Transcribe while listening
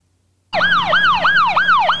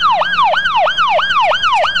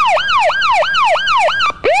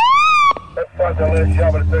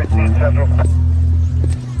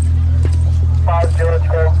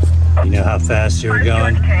fast you were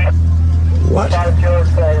going? What?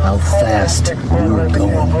 How fast you were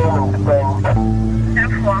going?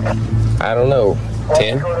 I don't know.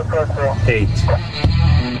 10? 8.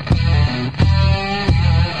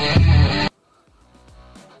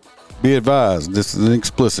 Be advised, this is an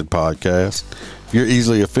explicit podcast. If you're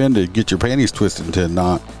easily offended, get your panties twisted into a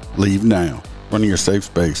knot. Leave now. Run in your safe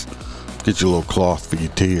space. Get your little cloth for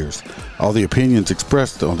your tears. All the opinions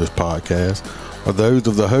expressed on this podcast are those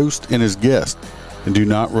of the host and his guest and do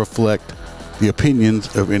not reflect the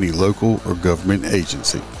opinions of any local or government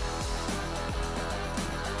agency.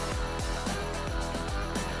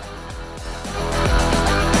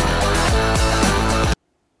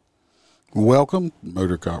 Welcome,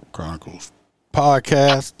 Motor Cop Chronicles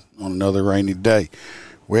podcast on another rainy day.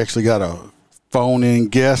 We actually got a phone-in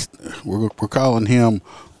guest. We're calling him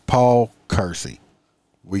Paul Kersey.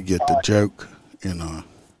 We get the joke, and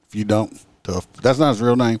if you don't, tough. That's not his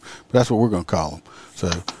real name, but that's what we're going to call him. So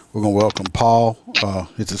we're going to welcome Paul.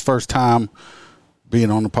 It's his first time being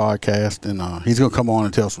on the podcast, and he's going to come on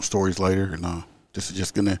and tell some stories later. And this is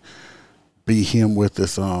just going to be him with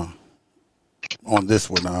us on this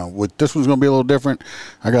one. This one's going to be a little different.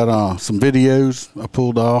 I got some videos I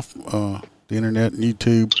pulled off the internet and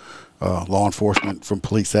YouTube. Law enforcement from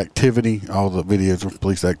police activity. All the videos from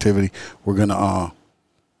police activity. We're going to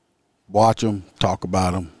watch them, talk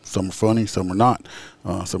about them. Some are funny, some are not.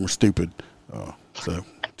 Some are stupid. So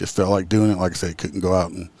just felt like doing it. Like I said, couldn't go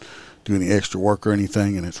out and do any extra work or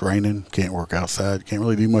anything, and it's raining. Can't work outside. Can't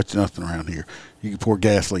really do much of nothing around here. You can pour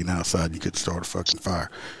gasoline outside. You could start a fucking fire.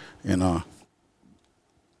 And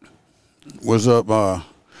what's up,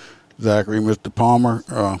 Zachary, Mr. Palmer?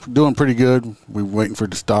 Doing pretty good. We're waiting for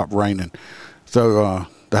it to stop raining. So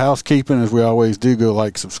the housekeeping, as we always do, go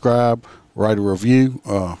like, subscribe, write a review.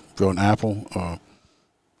 Go on Apple,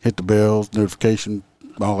 hit the bells, notification,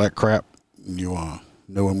 all that crap. You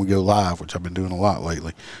know when we go live, which I've been doing a lot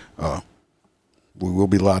lately. We will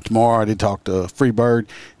be live tomorrow. I did talk to Freebird.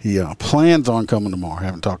 He plans on coming tomorrow. I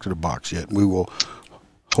haven't talked to the box yet. We will.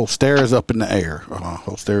 Holstera's up in the air.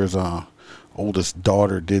 Holstera's oldest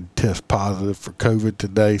daughter did test positive for COVID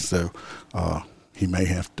today, so he may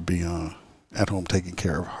have to be at home taking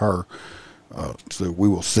care of her. So we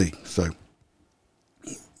will see. So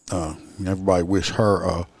everybody wish her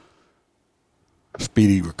a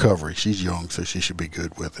speedy recovery. She's young, so she should be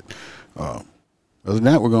good with it. Other than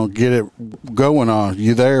that, we're going to get it going.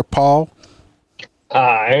 You there, Paul?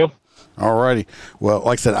 I am. All righty. Well,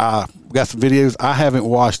 like I said, I got some videos. I haven't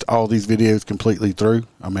watched all these videos completely through.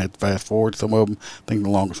 I'm going to fast forward some of them. I think the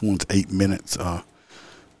longest one's 8 minutes.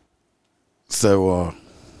 So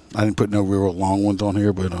I didn't put no real long ones on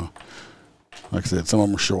here, but like I said, some of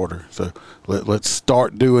them are shorter. So let's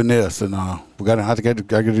start doing this. And I got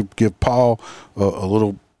to give Paul a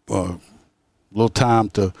little time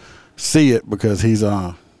to see it, because he's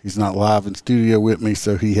not live in studio with me,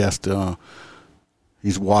 so he has to.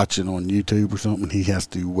 He's watching on YouTube or something. He has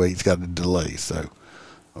to wait. He's got a delay. So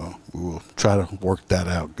we will try to work that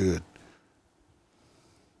out good.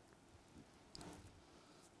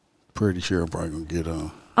 Pretty sure I'm probably going to get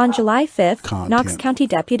On July 5th, content. Knox County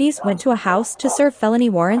deputies went to a house to serve felony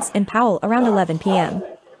warrants in Powell around 11 p.m.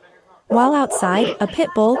 While outside, a pit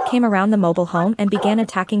bull came around the mobile home and began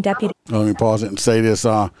attacking deputies. Let me pause it and say this.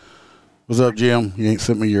 What's up, Jim? You ain't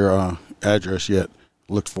sent me your address yet.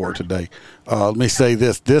 Look for it today. Let me say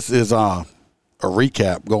this. This is a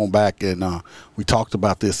recap going back, and we talked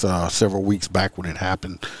about this several weeks back when it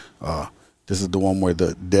happened. This is the one where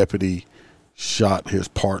the deputy shot his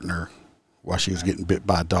partner while she was getting bit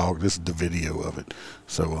by a dog. This is the video of it.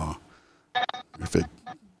 So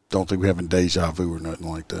don't think we're having deja vu or nothing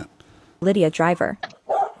like that. Lydia Driver.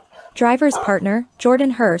 Driver's partner,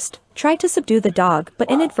 Jordan Hurst, tried to subdue the dog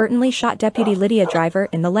but inadvertently shot Deputy Lydia Driver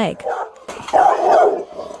in the leg.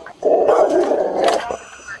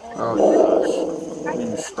 Oh, you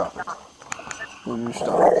need to stop it. You need to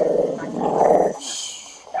stop it.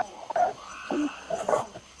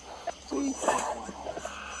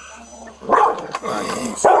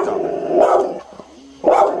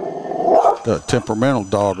 The temperamental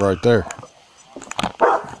dog right there.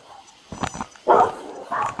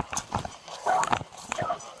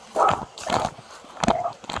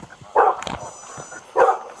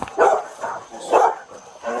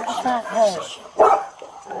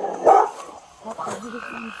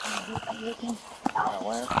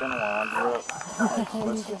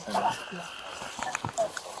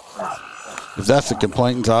 If that's the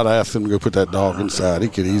complainants, I'd ask him to go put that dog inside. He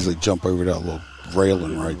could easily jump over that little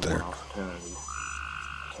railing right there.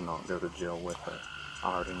 To not go to jail with her.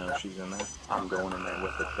 I already know she's in there. I'm going in there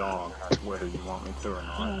with the dog, whether you want me to or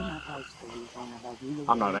not.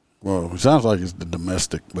 I'm not. Well, it sounds like it's the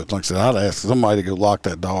domestic, but like I said, I'd ask somebody to go lock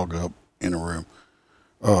that dog up in a room.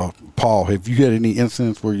 Paul, have you had any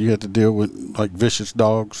incidents where you had to deal with like vicious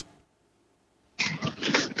dogs?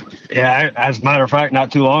 Yeah, as a matter of fact,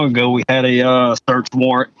 not too long ago, we had a search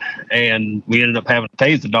warrant, and we ended up having to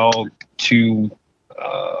tase the dog to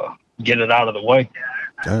get it out of the way.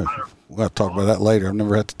 Yeah, we'll have to talk about that later. I've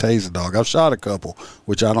never had to tase a dog. I've shot a couple,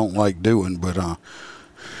 which I don't like doing, but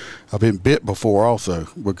I've been bit before also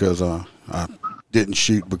because I didn't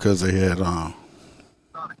shoot because they had I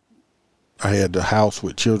had the house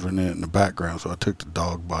with children in it in the background, so I took the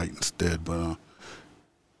dog bite instead. But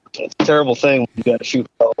It's a terrible thing when you got to shoot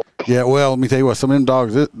a dog. yeah, well, let me tell you what. Some of them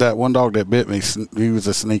dogs, that one dog that bit me, he was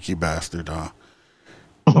a sneaky bastard.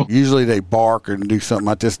 Usually they bark or do something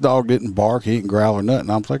like this. Dog didn't bark, he didn't growl or nothing.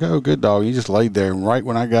 I was like, oh, good dog. He just laid there, and right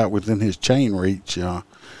when I got within his chain reach,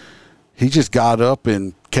 he just got up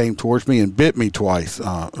and came towards me and bit me twice.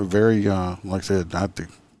 Very, like I said,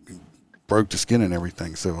 broke the skin and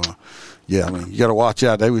everything. So, yeah, I mean, you got to watch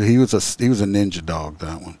out. He was a ninja dog,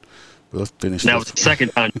 that one. But let's finish. That was the second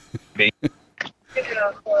time.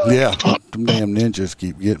 Yeah, them damn ninjas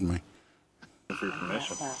keep getting me. For your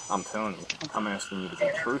permission, I'm telling you, I'm asking you to be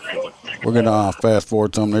truthful with me. We're gonna fast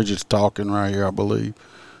forward something. They're just talking right here, I believe.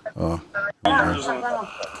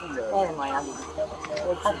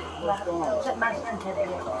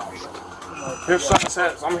 Here's something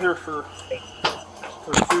says I'm here for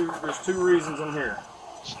two. There's two reasons I'm here.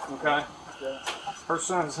 Okay. Her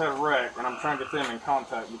son's had a wreck, and I'm trying to get them in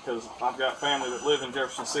contact because I've got family that live in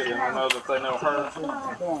Jefferson City, and I know that they know her.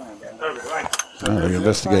 They're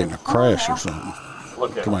investigating a crash or something.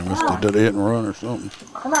 Okay. Somebody must have did a hit and run or something.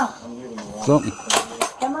 Come on. Something.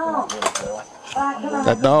 Come on.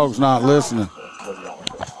 That dog's not listening.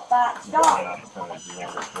 Stop.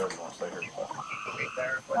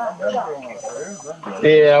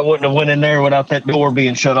 Yeah, I wouldn't have went in there without that door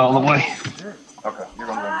being shut all the way. Okay, you're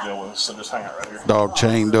gonna go to jail with us, so just hang out right here. Dog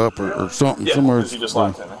chained up or something. Yeah, Somewhere. because you just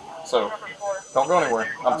lied to me. So, don't go anywhere.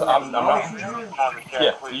 I'm not.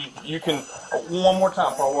 Yeah, you can. One more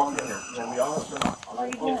time before I walk in here. Can we be honest or not?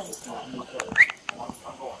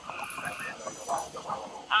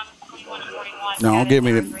 No, don't give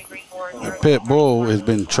me the pit bull has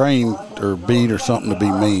been trained or beat or something to be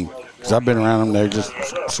mean. Because I've been around them. They're just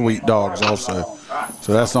sweet dogs also.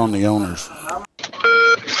 So that's on the owners.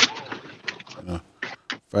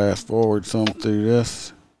 Fast forward some through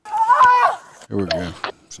this. Here we go. I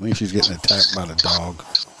think she's getting attacked by the dog.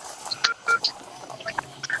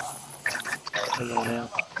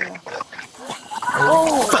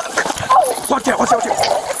 Oh, fuck. Watch out, watch out, watch out.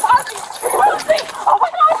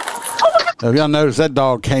 Now, if y'all notice, that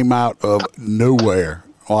dog came out of nowhere,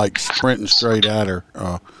 like sprinting straight at her.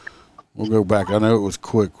 We'll go back. I know it was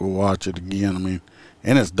quick. We'll watch it again. I mean,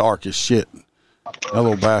 and it's dark as shit. That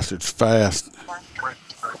little bastard's fast.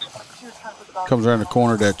 Comes around the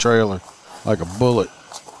corner of that trailer like a bullet.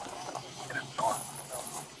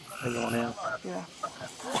 Yeah.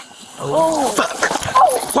 Oh,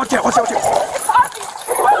 fuck. Watch out, watch out, watch out.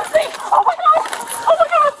 Oh my god. Oh my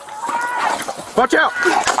god. Watch out.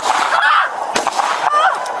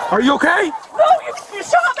 Are you okay? No, you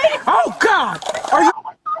shot me. Oh, God. Are you?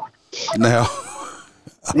 Now,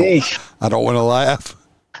 I don't want to laugh.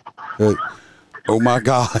 But, oh my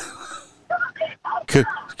God.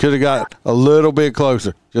 Could have got a little bit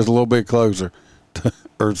closer, just a little bit closer,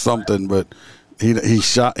 or something. But he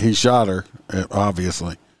shot her,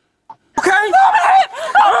 obviously. Okay.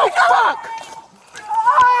 Oh, fuck.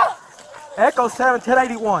 Echo 7,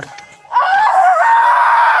 1081.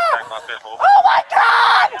 Oh my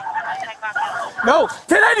god. No,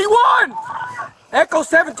 1081! Echo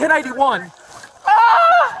 7, 1081.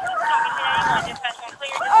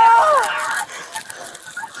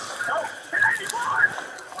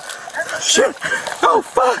 Shit! Oh,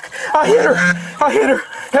 fuck! I hit her!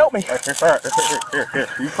 Help me! Here.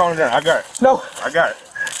 You calm down. I got it. No! I got it.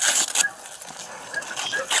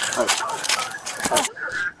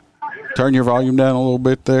 Turn your volume down a little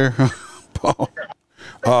bit there, Paul.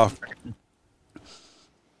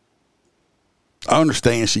 I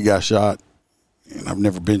understand she got shot, and I've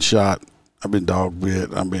never been shot. I've been dog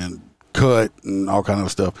bit. I've been cut and all kind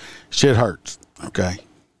of stuff. Shit hurts, okay?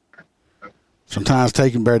 Sometimes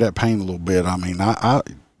taking bear that pain a little bit. I mean,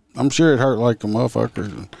 I'm sure it hurt like a motherfucker.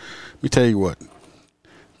 Let me tell you what.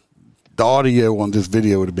 The audio on this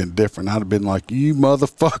video would have been different. I'd have been like, you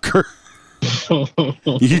motherfucker.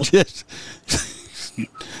 You just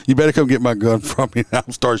You better come get my gun from me, and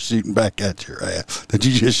I'll start shooting back at your ass. That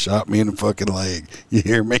you just shot me in the fucking leg. You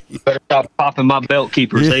hear me? Better stop popping my belt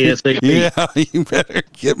keepers ASAP. Yeah, you better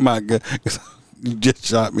get my gun. You just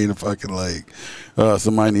shot me in the fucking leg.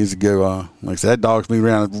 Somebody needs to go. Like I said, that dog's moving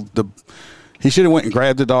around. He should have went and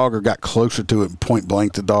grabbed the dog or got closer to it and point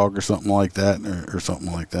blank the dog or something like that, or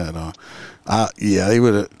something like that. He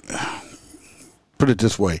would have. Put it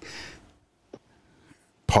this way,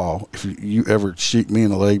 Paul, if you ever shoot me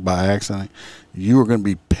in the leg by accident, you are going to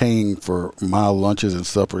be paying for my lunches and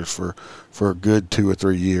suppers for a good 2 or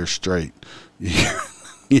 3 years straight. You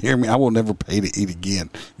hear me? I will never pay to eat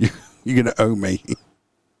again. You're going to owe me.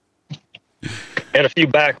 And a few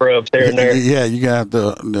back rubs here and there. Yeah, you're going to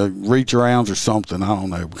have to reach arounds or something. I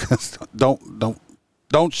don't know. Because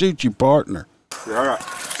don't shoot your partner. Yeah, all right.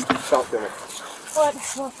 Talk to me. What?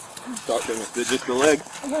 Talk to me. Is it just the leg?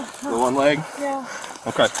 The one leg? Yeah.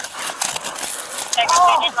 Okay.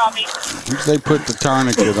 Once they put the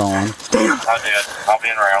tourniquet on. I did. I'll be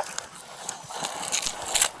in route.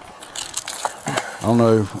 I don't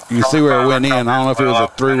know. You see where it went in. I don't know if it was a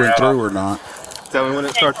through and through or not. Tell me when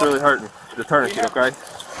it starts really hurting. The tourniquet, okay?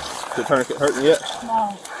 Is the tourniquet hurting yet?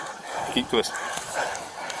 No. Keep twisting.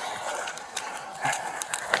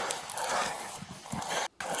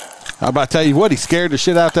 I'm about to tell you what, he scared the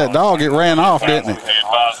shit out that dog. It ran off, didn't it?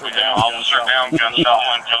 Officer down, gunshot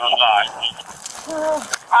one to the side.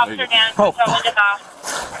 Officer down, gunshot one to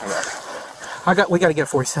the We got to get a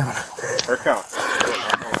 47. Here it comes.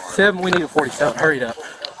 7, we need a 47. Hurry up.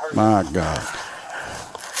 My God.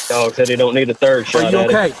 Dog said he don't need a third shot. Are you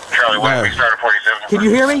okay? Charlie, when we started 47. Can you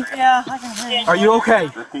hear me? Yeah, I can hear you. Are you okay?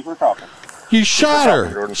 Just keep her talking. You shot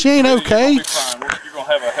her. She ain't okay. You're going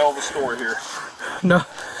to have a hell of a story here. No.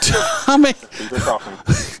 I mean, Keep her talking.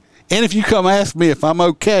 and if you come ask me if I'm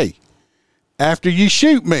okay after you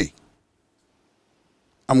shoot me,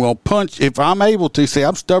 I'm going to punch. If I'm able to, see,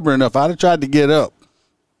 I'm stubborn enough. I'd have tried to get up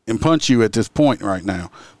and punch you at this point right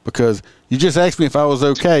now because you just asked me if I was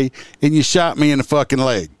okay and you shot me in the fucking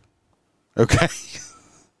leg. Okay?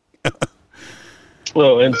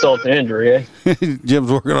 Little insult to injury, eh? Jim's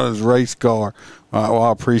working on his race car. Well,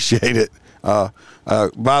 I appreciate it. By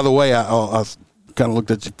the way, I kind of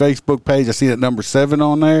looked at your Facebook page. I see that number 7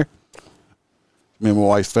 on there. Me and my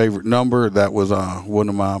wife's favorite number. That was one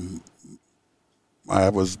of my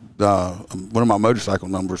motorcycle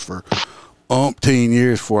numbers for umpteen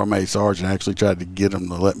years before I made sergeant. I actually tried to get them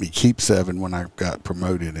to let me keep 7 when I got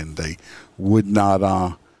promoted, and they would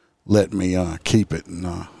not let me keep it.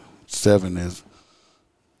 And 7 is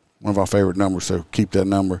one of our favorite numbers, so keep that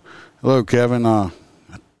number. Hello, Kevin. I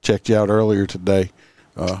checked you out earlier today.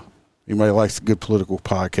 Anybody likes a good political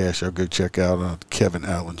podcast show, go check out the Kevin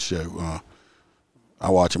Allen Show. I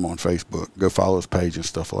watch him on Facebook. Go follow his page and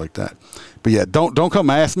stuff like that. But yeah, don't come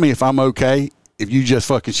ask me if I'm okay if you just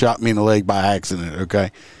fucking shot me in the leg by accident,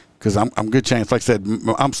 okay? Because I'm good chance. Like I said,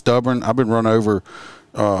 I'm stubborn. I've been run over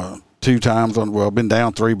 2 times I've been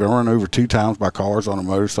down 3, but run over 2 times by cars on a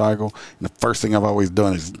motorcycle. And the first thing I've always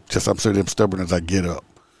done is just I'm so damn stubborn as I get up.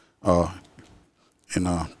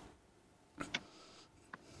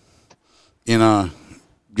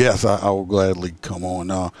 Yes, I will gladly come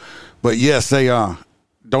on. But yes, they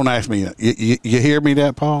don't ask me. You hear me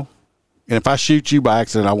that, Paul? And if I shoot you by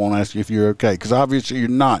accident, I won't ask you if you're okay, because obviously you're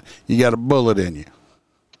not. You got a bullet in you.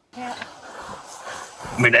 I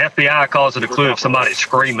mean, the FBI calls it a clue if somebody's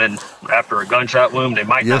screaming after a gunshot wound. They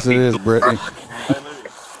might Yes, not it be. is, Brittany.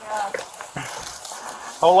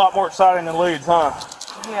 Whole lot more exciting than Leeds, huh?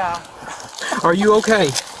 Yeah. Are you okay?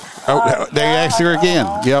 Oh, they asked her again.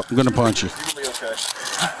 Yep, I'm going to punch you. You're going to be okay.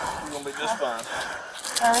 You're going to be just fine.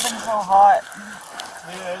 Everything's so hot.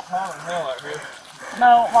 Yeah, it's hot as hell out here.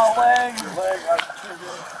 No, my leg.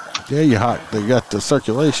 Yeah, you're hot. They got the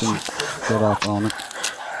circulation set off on it.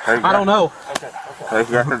 I don't know. Hey,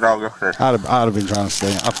 you got the dog up there. I'd have been trying to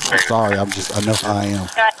stay. I'm sorry. I know how I am.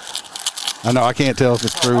 I know I can't tell if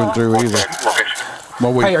it's through and through either.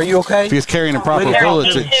 Well, Hey, are you okay? if he's carrying the proper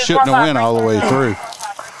bullets, it shouldn't have went all the way through.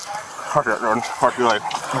 Heart that, Jordan. Heart your leg.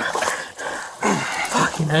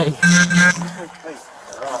 Fucking A.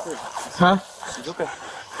 Huh?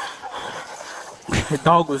 The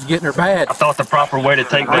dog was getting her bad. I thought the proper way to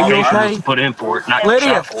take Are you vacation okay? was to put in for it, not get Lydia,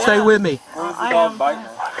 shot for it. stay with me. I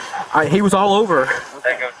am. He was all over her.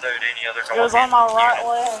 It was on my right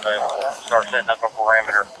leg. Start setting up a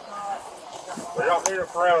parameter. We don't need a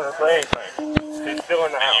parameter for anything. He's still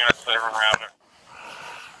in the house.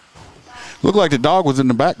 Looked like the dog was in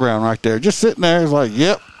the background right there, just sitting there. It's like,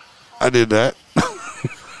 yep, I did that.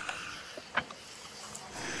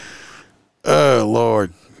 Oh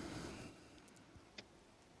Lord.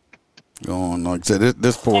 going. Like I said,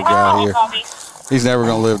 this poor guy here, he's never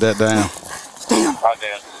going to live that down. I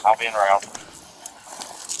did. I'll be in route.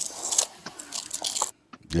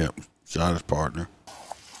 Yep, shot his partner.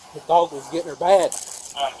 The dog was getting her bad.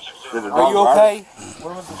 Did the Are you dog okay?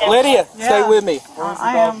 Lydia, stay with me.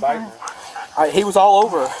 I am. He was all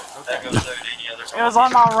over her. It was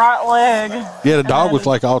on my right leg. Yeah, the dog was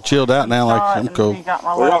like all chilled out now, like I'm cool. We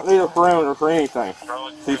don't need a perimeter for anything.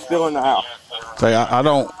 He's still in the house. Say, I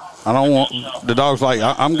don't want, the dog's like,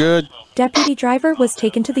 I'm good. Deputy driver was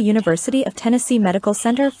taken to the University of Tennessee Medical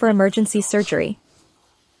Center for emergency surgery.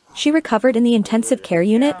 She recovered in the intensive care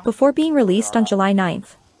unit before being released on July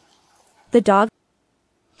 9th. The dog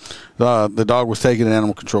was taken in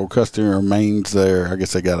animal control custody and remains there. I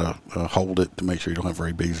guess they got to hold it to make sure you don't have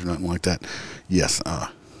rabies or nothing like that. Yes.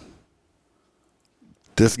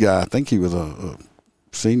 This guy, I think he was a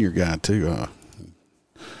senior guy too.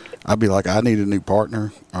 I'd be like, I need a new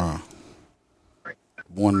partner.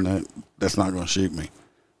 One that's not going to shoot me.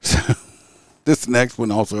 So this next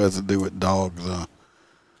one also has to do with dogs.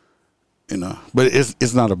 But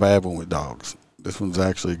it's not a bad one with dogs. This one's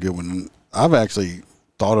actually a good one. And I've actually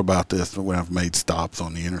thought about this when I've made stops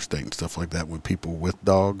on the interstate and stuff like that with people with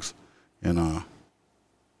dogs. And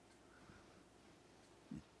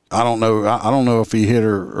I don't know if he hit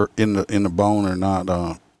her in the bone or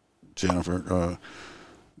not.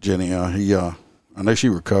 Jenny. I know she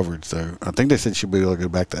recovered, so I think they said she'll be able to go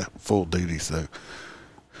back to full duty. So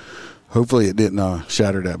hopefully it didn't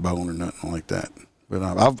shatter that bone or nothing like that. But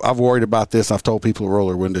I've worried about this. I've told people to roll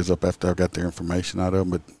their windows up after I got their information out of them.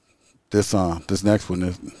 But this next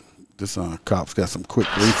one, this cop's got some quick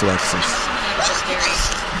reflexes.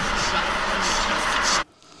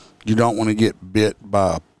 You don't want to get bit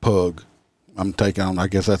by a pug. I'm taking on, I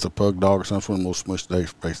guess that's a pug dog or something, one of those smush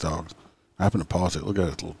face dogs. I happen to pause it. Look at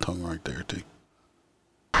his little tongue right there, too.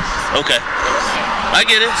 Okay. I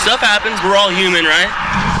get it. Stuff happens. We're all human, right?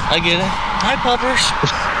 I get it. Hi, puppers.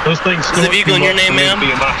 Those things. Is the vehicle in your name, ma'am?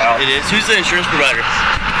 It is. Who's the insurance provider?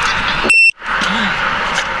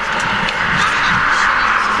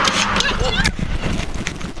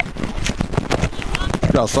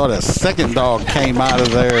 Y'all saw that second dog came out of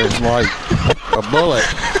there like a bullet.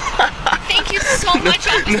 Thank you so much,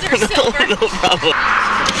 Officer Silver. No problem.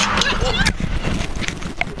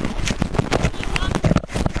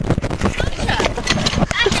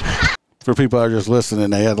 For people that are just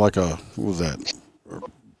listening, they had like what was that? A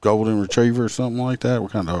golden retriever or something like that?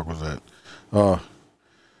 What kind of dog was that?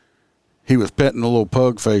 He was petting a little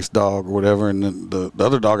pug-faced dog or whatever, and then the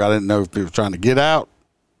other dog, I didn't know if he was trying to get out.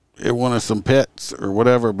 It wanted some pets or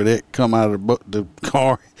whatever, but it come out of the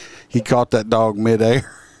car. He caught that dog midair,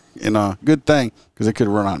 and good thing because it could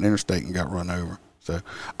have run out in the interstate and got run over. So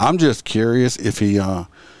I'm just curious if he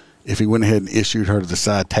went ahead and issued her the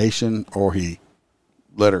citation or he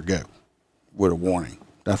let her go with a warning.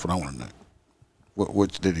 That's what I want to know.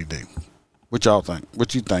 Which did he do? What y'all think?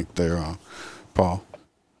 What you think there, Paul?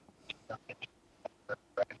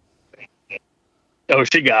 Oh,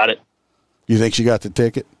 she got it. You think she got the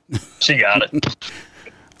ticket? She got it.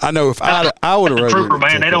 I know if I would have wrote trooper, her the man,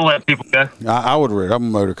 ticket. they don't let people go. I would have wrote. I'm a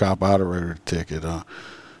motor cop. I'd have wrote her the ticket.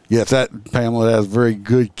 Yes, that Pamela, that was a very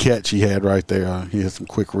good catch he had right there. He has some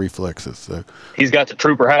quick reflexes. So He's got the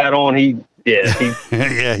trooper hat on. He yeah,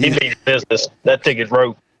 he means business. That ticket's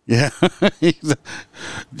broke. Yeah.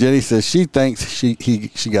 Jenny says she thinks she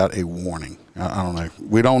got a warning. I don't know.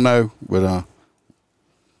 We don't know, but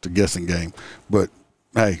it's a guessing game. But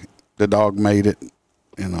hey, the dog made it,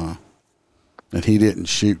 and he didn't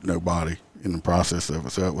shoot nobody in the process of it,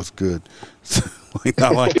 so that was good.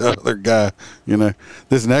 Not like the other guy,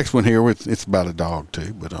 This next one here, it's about a dog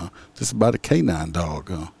too, but this is about a canine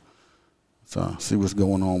dog. So see what's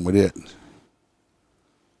going on with it.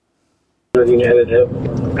 No,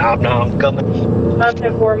 I'm coming. Not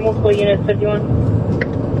 10-4, multiple units, 51.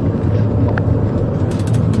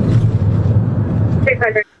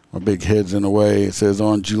 600. My big head's in the way. It says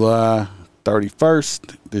on July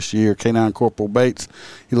 31st this year, K9 Corporal Bates,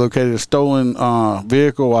 he located a stolen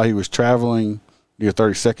vehicle while he was traveling near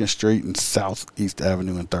 32nd Street and Southeast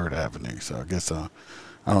Avenue and 3rd Avenue. So I guess I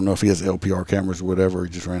don't know if he has LPR cameras or whatever.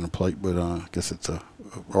 He just ran a plate, but I guess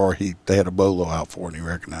they had a bolo out for it and he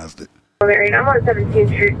recognized it. I'm on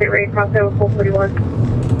 17th Street, State Ready, crossover 441.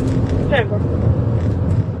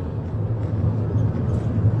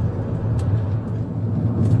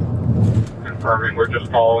 10-4. Confirming, we're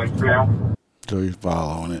just following now. So he's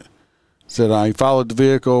following it. Said he followed the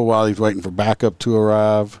vehicle while he's waiting for backup to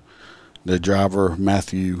arrive. The driver,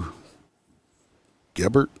 Matthew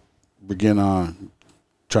Gebert, began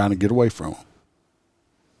trying to get away from him.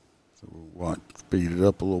 So we'll speed it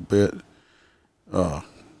up a little bit.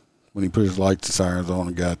 When he put his lights and sirens on,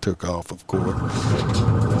 the guy took off, of course.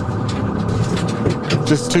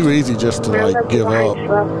 Just too easy just to, like, give up.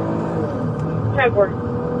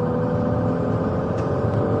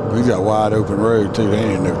 He's got wide open road, too.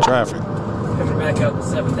 There ain't no traffic. Coming back out to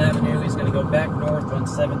 7th Avenue. He's going to go back north on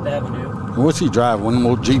 7th Avenue. What's he driving? One of them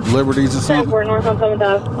old Jeep Liberties or something? North on 7th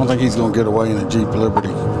Ave. I don't think he's going to get away in a Jeep Liberty.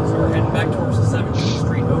 So we're heading back towards the 17th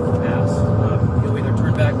Street overpass. He'll either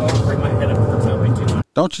turn back off or he might head up towards Highway 200.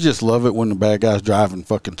 Don't you just love it when the bad guy's driving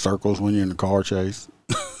fucking circles when you're in the car chase?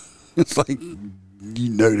 It's like, you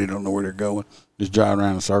know they don't know where they're going. Just driving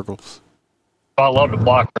around in circles. I love the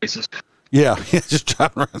block races. Yeah, just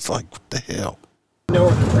driving around. It's like, what the hell?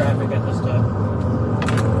 North of traffic at this time.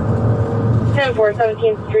 10-4,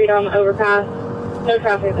 17th Street on the overpass. No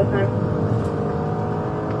traffic this time.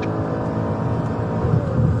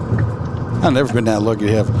 I've never been that lucky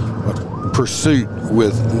to have a pursuit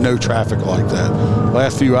with no traffic like that.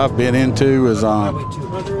 Last few I've been into is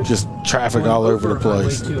just traffic all over the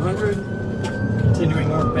place. Highway 200, continuing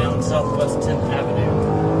northbound Southwest 10th Avenue.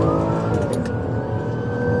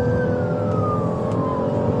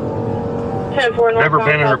 Never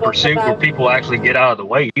been in a pursuit where people actually get out of the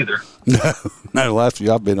way either. No, the last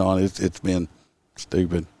few I've been on, it's been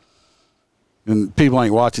stupid. And people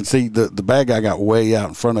ain't watching. See, the bad guy got way out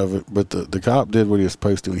in front of it, but the cop did what he was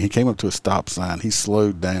supposed to. And he came up to a stop sign. He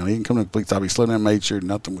slowed down. He didn't come to the police stop. He slowed down and made sure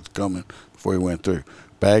nothing was coming before he went through.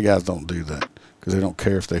 Bad guys don't do that because they don't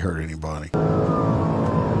care if they hurt anybody.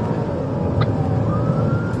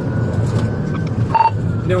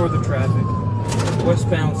 North of traffic.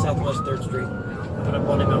 Westbound Southwest 3rd Street. Coming up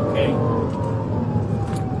on MLK.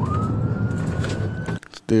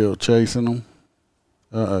 Still chasing them.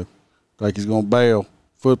 Uh-oh. Like he's going to bail.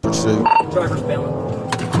 Foot pursuit. Driver's bailing.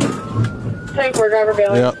 10-4, driver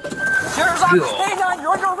bailing. Yep. Sheriff's Office K9,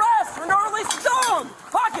 you're under arrest. You're under release the dog.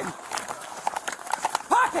 Pocket.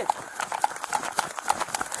 Pocket.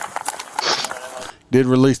 Did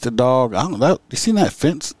release the dog. I don't know. You seen that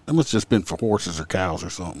fence? That must have just been for horses or cows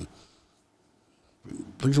or something.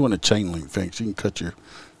 At least when a chain link fence, you can cut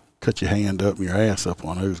your hand up and your ass up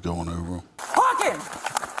on who's going over them. Pocket.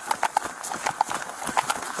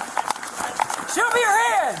 Show me your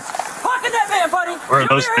hands. Pocket that man, buddy. Where are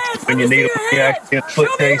those fences when you need them? The accident foot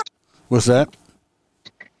case. What's that?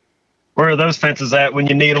 Where are those fences at when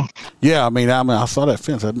you need them? Yeah, I saw that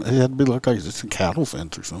fence. It had to be look like it's a cattle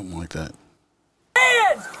fence or something like that.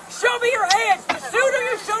 Hands. Show me your hands. The sooner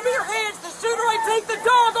you show me your hands, the sooner I take the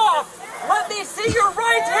dog off. Let me see your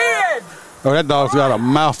right hand. Oh, that dog's got a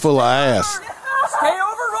mouthful of ass. Stay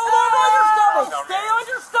over, roll over on your stomach. Stay on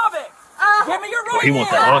your stomach. Give me your right hand. He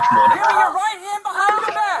wants that lunch money. Give me your right hand behind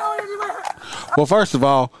your back. Well, first of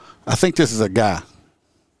all, I think this is a guy.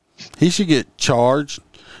 He should get charged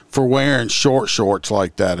for wearing shorts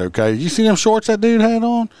like that, okay? You see them shorts that dude had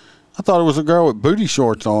on? I thought it was a girl with booty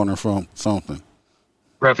shorts on or from something.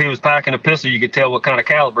 If he was packing a pistol, you could tell what kind of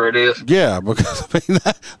caliber it is. Yeah, because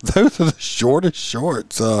those are the shortest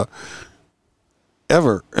shorts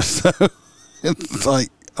ever. So it's like,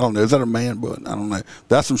 I don't know, is that a man butt? I don't know.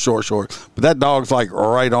 That's some shorts. But that dog's like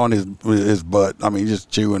right on his butt. I mean,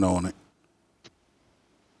 just chewing on it.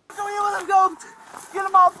 Can we let him go? Get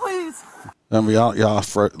him out, please. I mean, y'all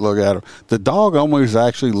look at him. The dog almost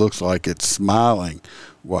actually looks like it's smiling.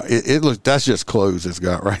 Well, it looks, that's just clothes it's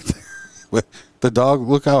got right there. But the dog,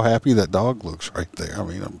 look how happy that dog looks right there. I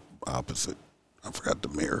mean, I'm opposite. I forgot the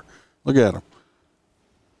mirror. Look at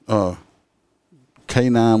him.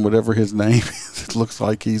 K9, whatever his name is, it looks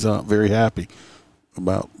like he's very happy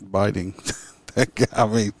about biting that guy. I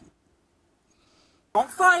mean, don't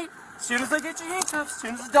fight. As soon as I get your handcuffs, as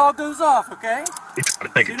soon as the dog goes off, okay? He tried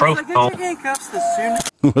to take a As trophy soon as I home. get your handcuffs, as soon as...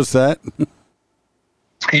 What's that?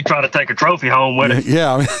 He tried to take a trophy home with it.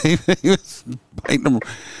 Yeah, I mean, he was biting them.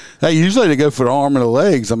 Hey, usually they go for the arm and the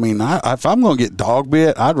legs. I mean, if I'm going to get dog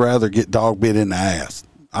bit, I'd rather get dog bit in the ass.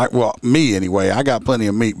 Well, me anyway. I got plenty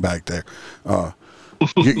of meat back there.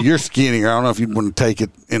 You're skinnier. I don't know if you'd want to take it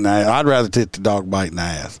in the ass. I'd rather take the dog bite in the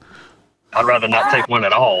ass. I'd rather not take one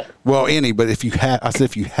at all. Well, but if you have, I said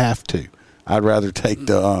if you have to, I'd rather take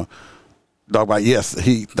the dog bite. Yes,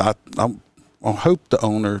 I hope the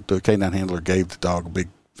owner, the canine handler, gave the dog a big,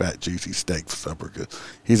 fat, juicy steak for supper because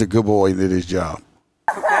he's a good boy and did his job.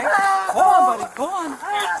 Okay. Hold on, buddy. Hold on.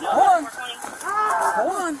 Hold on.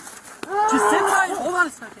 Hold on. Just sit tight. Hold on a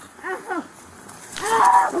second.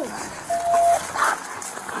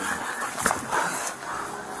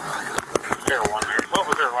 What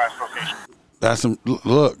was their last location? That's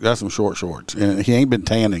some short shorts, and he ain't been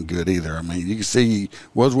tanning good either. I mean, you can see he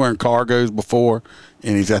was wearing cargos before,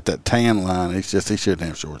 and he's got that tan line. It's just he shouldn't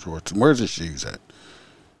have short shorts. And where's his shoes at?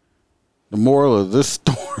 The moral of this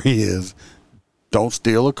story is, don't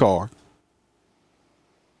steal a car.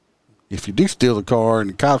 If you do steal a car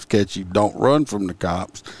and the cops catch you, don't run from the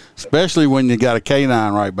cops, especially when you got a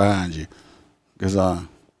canine right behind you. Because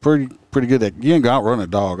pretty good at you ain't gonna outrun a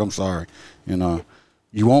dog. I'm sorry, you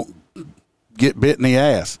won't get bit in the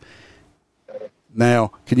ass.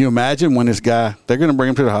 Now, can you imagine when this guy? They're gonna bring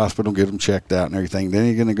him to the hospital, get him checked out and everything. Then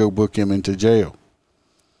you're gonna go book him into jail.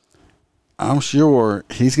 I'm sure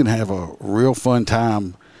he's gonna have a real fun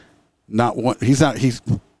time. He's not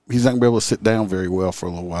gonna be able to sit down very well for a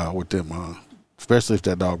little while with them, especially if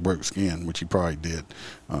that dog broke skin, which he probably did.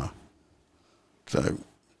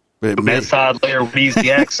 The bedside layer with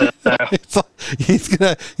easy access now. He's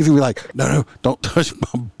gonna be like, no, don't touch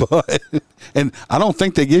my butt. And I don't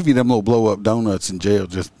think they give you them little blow up donuts in jail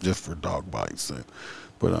just for dog bites. So.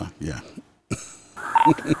 But yeah.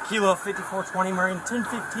 Kilo 5420 Marine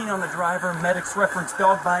 1015 on the driver. Medics reference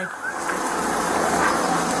dog bite.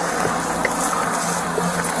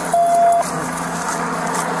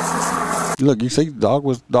 Look, you see, dog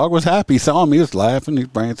was happy. He saw him. He was laughing. He's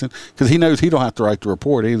prancing because he knows he don't have to write the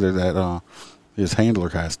report either. That his handler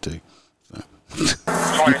has to. So.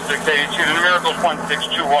 2682 to Miracles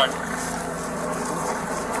 1621.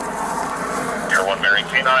 Air 1 Marine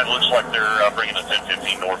K9. Looks like they're bringing a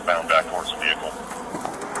 1015 northbound back towards the vehicle.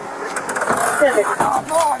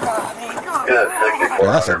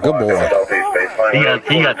 Well, that's a good boy. He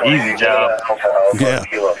got the easy job. Yeah,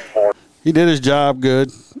 he did his job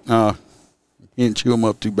good. He didn't chew him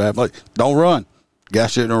up too bad. Like, don't run. Guy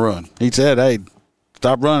shouldn't have run. He said, hey,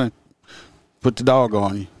 stop running. Put the dog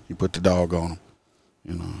on you. He put the dog on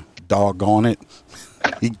him. Dog on it.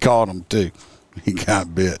 He caught him too. He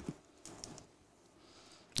got bit.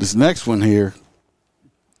 This next one here,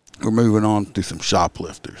 we're moving on to some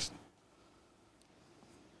shoplifters.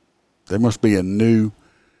 There must be a new,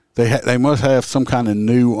 they must have some kind of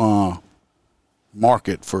new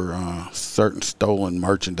market for certain stolen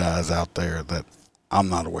merchandise out there that I'm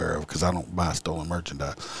not aware of because I don't buy stolen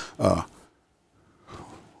merchandise.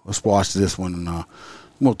 Let's watch this one and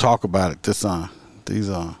we'll talk about it.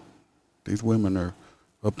 These women are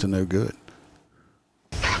up to no good.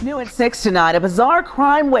 New at 6 tonight, a bizarre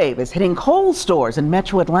crime wave is hitting Kohl's stores in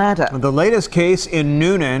Metro Atlanta. The latest case in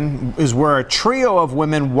Noonan is where a trio of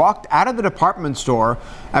women walked out of the department store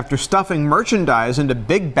after stuffing merchandise into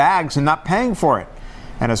big bags and not paying for it.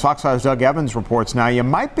 And as Fox 5's Doug Evans reports now, you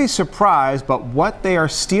might be surprised by what they are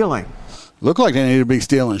stealing. Look like they need to be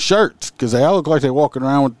stealing shirts because they all look like they're walking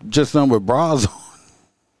around with just them with bras on.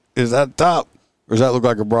 Is that top or does that look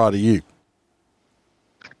like a bra to you?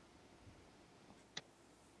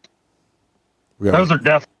 Those are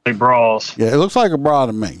definitely bras. Yeah, it looks like a bra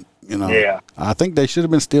to me. Yeah. I think they should have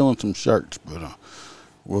been stealing some shirts, but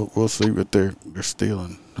we'll see what they're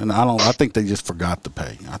stealing. And I think they just forgot to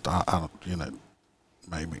pay. I don't,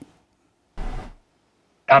 maybe.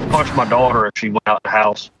 I'd punch my daughter if she went out the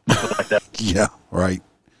house like that. Yeah, right.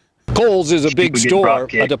 Kohl's is a big store,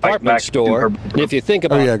 a department store. And if you think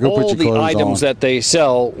about all the items that they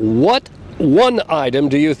sell, what one item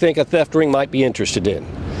do you think a theft ring might be interested in?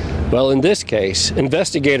 Well, in this case,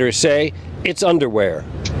 investigators say it's underwear.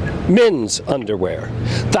 Men's underwear.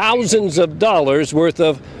 Thousands of dollars worth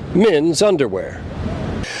of men's underwear.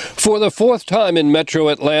 For the fourth time in Metro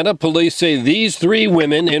Atlanta, police say these three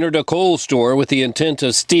women entered a Kohl's store with the intent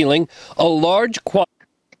of stealing a large quantity.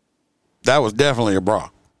 That was definitely a bra.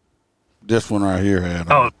 This one right here had.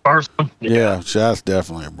 The first one? Yeah, that's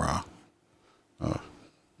definitely a bra.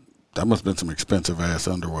 That must have been some expensive ass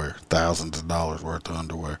underwear. Thousands of dollars worth of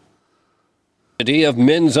underwear. Of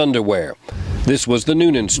men's underwear. This was the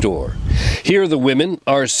Noonan store. Here the women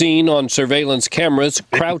are seen on surveillance cameras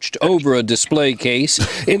crouched over a display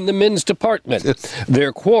case in the men's department.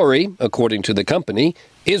 Their quarry, according to the company,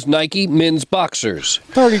 is Nike men's boxers.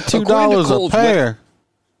 $32 a pair.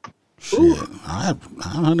 Shit, I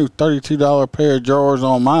don't know, $32 pair of drawers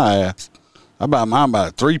on my ass. I buy mine by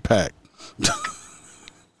a 3-pack.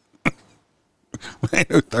 Ain't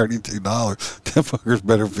no $32. Them fuckers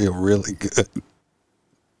better feel really good.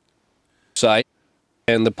 Site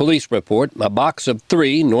and the police report, a box of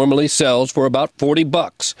 3 normally sells for about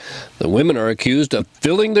 $40. The women are accused of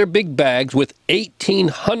filling their big bags with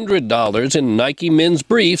 $1,800 in Nike men's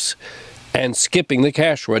briefs and skipping the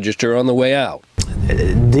cash register on the way out.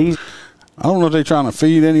 I don't know if they're trying to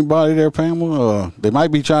feed anybody there, Pamela. They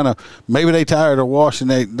might be trying to. Maybe they tired of washing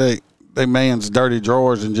they man's dirty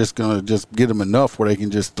drawers and just gonna just get them enough where they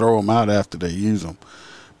can just throw them out after they use them.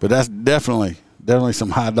 But that's definitely some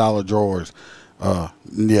high dollar drawers.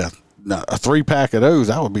 Yeah, now, a 3-pack of those,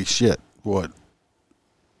 that would be shit. What,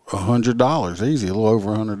 $100 easy, a little over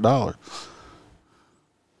 $100.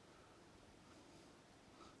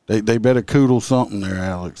 They better coodle something there,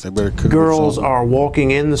 Alex. They better coodle Girls something. are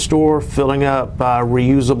walking in the store, filling up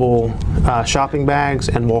reusable shopping bags,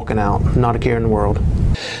 and walking out. Not a care in the world.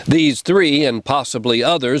 These 3 and possibly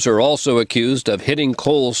others are also accused of hitting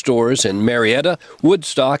Kohl's stores in Marietta,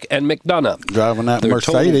 Woodstock, and McDonough. Driving that Their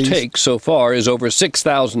Mercedes. total take so far is over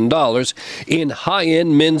 $6,000 in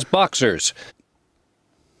high-end men's boxers.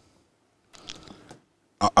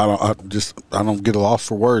 I don't get lost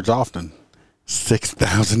for words often.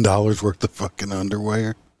 $6,000 worth of fucking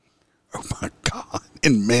underwear. Oh my God!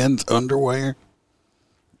 In men's underwear.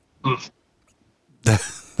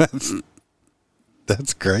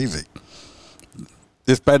 That's crazy.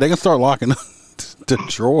 It's bad. They can start locking the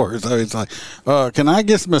drawers. So it's like, can I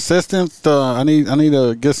get some assistance? I need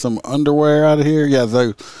to get some underwear out of here. Yeah,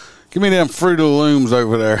 so give me them Fruit of the Looms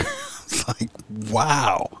over there. It's like,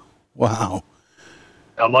 wow.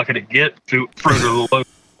 I'm lucky to get Fruit of the Loom.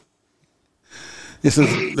 This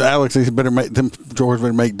is Alex. He better make them drawers.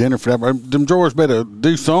 Better make dinner for that. Them drawers better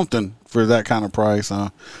do something for that kind of price. Yeah,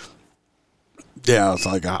 it's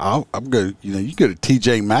like I'm good. You know, you go to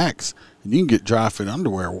TJ Maxx and you can get dry fit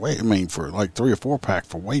underwear for like 3 or 4-pack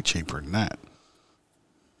for way cheaper than that.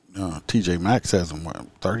 TJ Maxx has them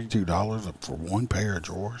 $32 for 1 pair of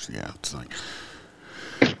drawers. Yeah, it's like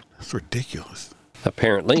that's ridiculous.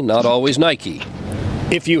 Apparently not always Nike.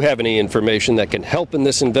 If you have any information that can help in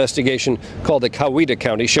this investigation, call the Coweta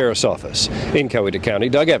County Sheriff's Office. In Coweta County,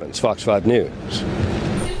 Doug Evans, Fox 5 News.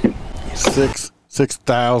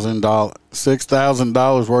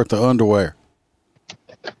 $6,000 worth of underwear.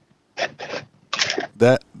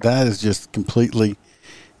 That is just completely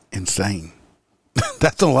insane.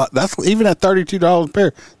 That's a lot. That's even at $32 a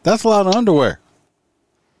pair. That's a lot of underwear.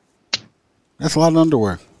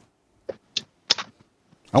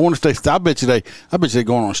 I wonder if I bet you they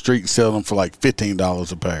going on the street and selling them for like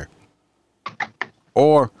 $15 a pair.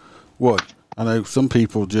 Or what? I know some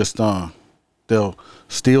people just they'll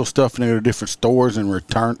steal stuff and they go to different stores and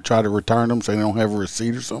try to return them so they don't have a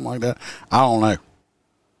receipt or something like that. I don't know.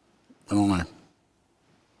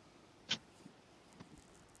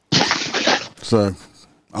 So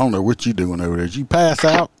I don't know what you doing over there. Did you pass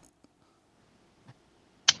out?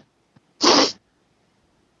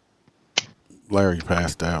 Larry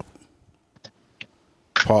passed out.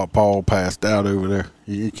 Paul passed out over there.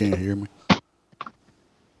 He can't hear me.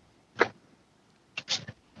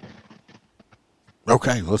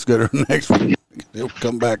 Okay, let's go to the next one. He'll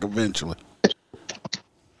come back eventually.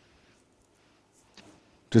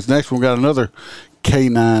 This next one got another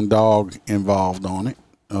canine dog involved on it.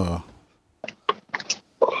 Let's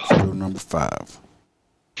go to number 5.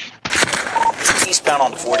 Eastbound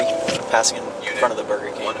on 40, passing in front of the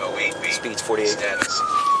Burger King. Speed's 48.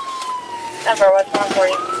 Number what's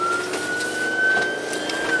 140?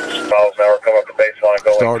 Miles an hour, come up to baseline.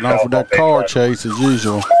 Going starting off with that car chase as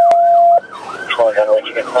usual.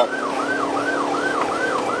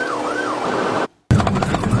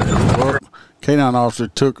 Well, canine officer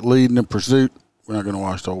took lead in the pursuit. We're not going to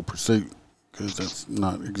watch the whole pursuit because that's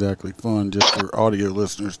not exactly fun, just for audio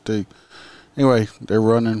listeners too. Anyway, they're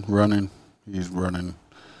running. He's running.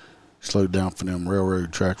 Slowed down for them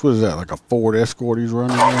railroad tracks. What is that, like a Ford Escort he's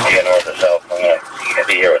running there? Yeah, north and south. I'll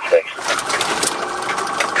be here at 6.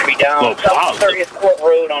 Be down South 30th Court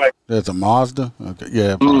Road on a... That's a Mazda? Okay,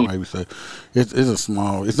 yeah, maybe so. It's a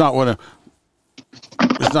small... It's not one of...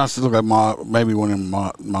 It's not to look like maybe one of them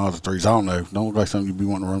Mazda 3s. I don't know. Don't look like something you'd be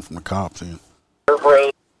wanting to run from the cops in.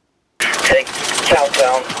 Road. Take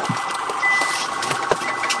southbound.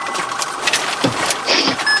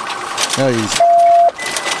 Yeah, he's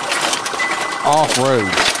off-road.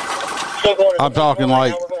 I'm talking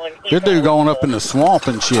like this dude going up in the swamp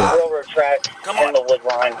and shit. Railroad track on the wood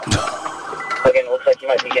line. Again, it looks like you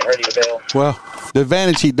might be getting ready to bail. Well, the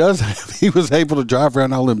advantage he does have, he was able to drive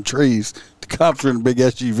around all them trees. The cops are in a big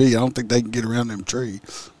SUV. I don't think they can get around them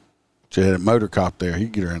trees. So had a motor cop there. He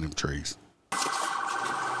can get around them trees.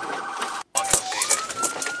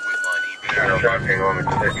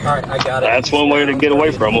 Alright, I got it. That's one way to get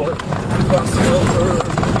away from them.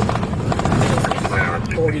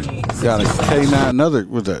 Got a K9. Another,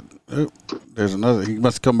 what's that? Oh, there's another. He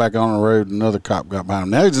must have come back on the road. Another cop got behind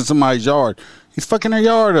him. Now he's in somebody's yard. He's fucking their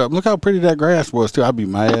yard up. Look how pretty that grass was, too. I'd be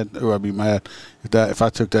mad. Oh, I'd be mad if I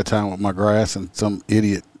took that time with my grass and some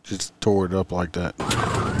idiot just tore it up like that.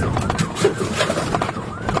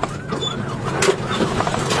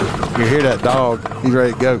 You hear that dog? He's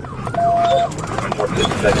ready to go.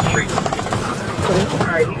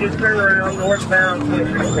 Alright, you just turn around northbound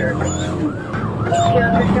 26 there.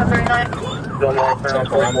 Still northbound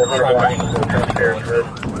 2400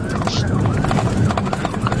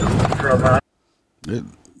 block.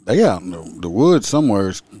 They out in the woods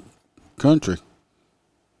somewhere, country.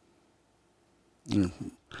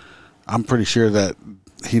 I'm pretty sure that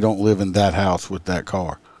he don't live in that house with that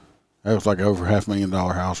car. That was like over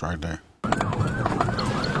 $500,000 house right there.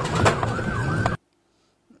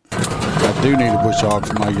 I do need a bush hog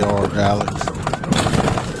for my yard, Alex.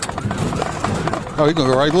 Oh, he's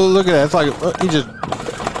gonna go right. Look at that. It's like he just.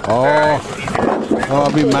 Oh,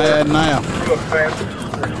 I'll be mad now.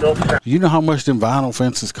 You know how much them vinyl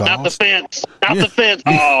fences cost? Not the fence. Not the fence.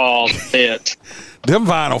 Oh, the fence. Them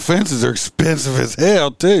vinyl fences are expensive as hell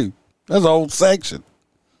too. That's an old section.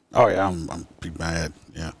 Oh yeah, I'm be mad.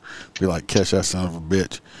 Yeah, be like, catch that son of a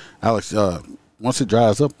bitch, Alex. Once it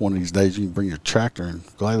dries up one of these days, you can bring your tractor and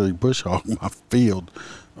gladly bush hog my field.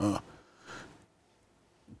 That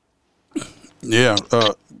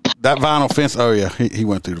vinyl fence. Oh yeah, he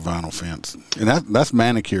went through the vinyl fence, and that's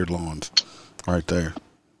manicured lawns, right there.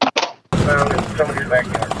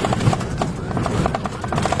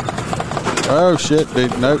 Oh shit,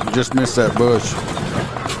 dude! Nope, just missed that bush.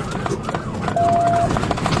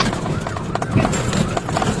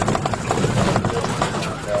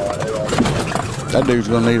 That dude's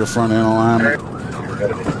gonna need a front end alignment.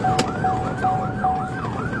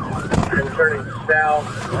 Turning south,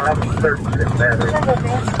 I'm 36 battery.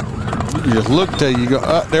 You just look till you go.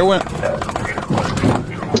 There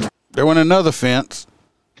went another fence.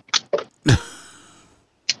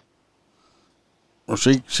 Well,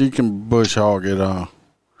 she can bush hog it.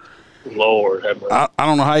 Lord, I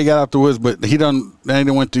don't know how he got out the woods, but he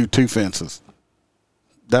went through 2 fences.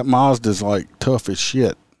 That Mazda's like tough as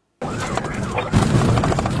shit.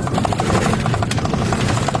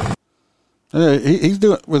 He's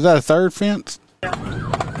doing. Was that a third fence? Behind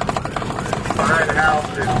the house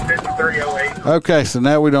is 5308. Okay, so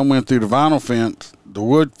now we done went through the vinyl fence, the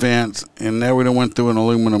wood fence, and now we done went through an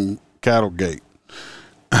aluminum cattle gate.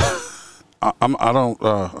 I don't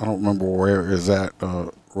remember where is that,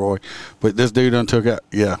 Roy, but this dude done took out.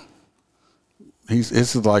 Yeah, this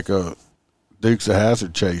is like a Dukes of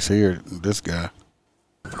Hazzard chase here. This guy.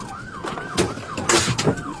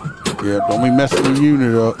 Yeah, don't be messing the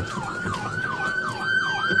unit up.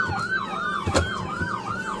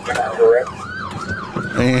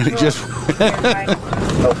 And he just.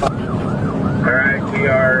 Alright, we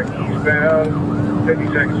are eastbound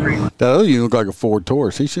 52nd Street. That other unit look like a Ford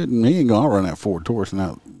Taurus. He ain't gonna run that Ford Taurus and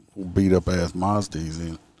that beat up ass Mazda he's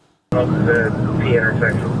in. Up the P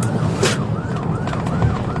intersection.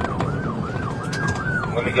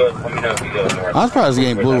 Let me know if you go north. I'm surprised he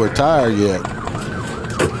ain't blew a tire yet.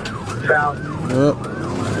 South. Yep.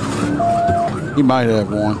 He might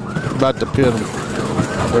have one. About to pit him.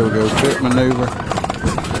 There we go. Pit maneuver.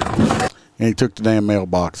 And he took the damn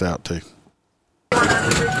mailbox out too.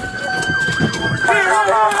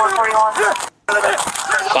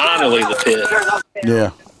 Finally, the pit.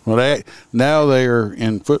 Yeah. Well, now they are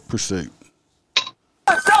in foot pursuit.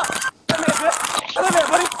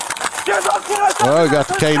 Oh, got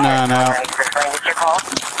the K9 out.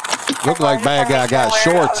 Look like bad guy got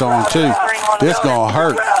shorts on too. This gonna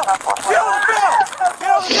hurt. Put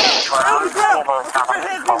your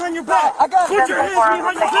hands behind your back. Put your hands behind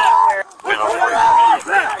your back.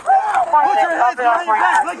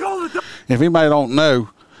 Let go of the dog. If anybody don't know,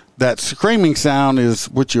 that screaming sound is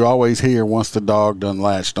what you always hear once the dog done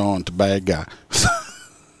latched on to bad guy.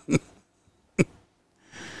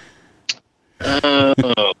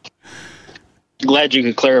 Glad you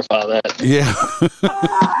could clarify that. Yeah.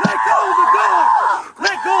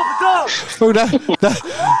 Let go of the dog.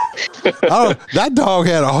 Oh, that dog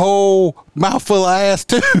had a whole mouthful of ass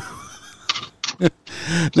too.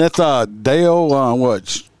 That's Dale.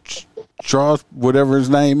 Strauss, whatever his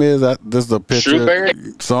name is. This is a picture.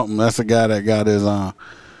 Shrewberry? Something. That's the guy that got his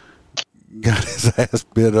ass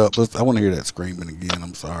bit up. I want to hear that screaming again.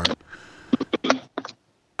 I'm sorry. Put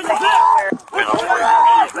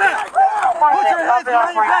your hands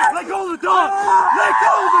behind your back. Let go of the dog. Let go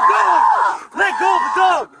of the dog. Let go of the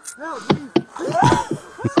dog.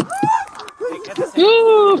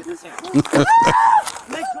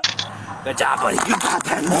 Good job, buddy. You got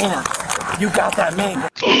that man. You got that man.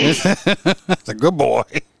 That's a good boy.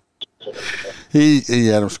 He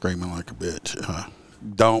had him screaming like a bitch.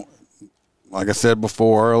 Don't, like I said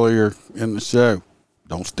before earlier in the show,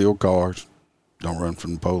 don't steal cars. Don't run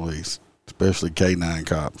from the police, especially K9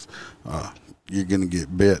 cops. You're going to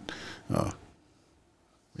get bit.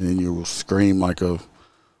 and then you will scream like a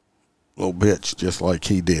little bitch, just like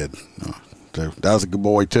he did. So that was a good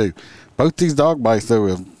boy too. Both these dog bites though,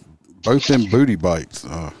 have both them booty bites.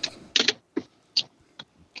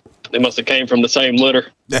 They must have came from the same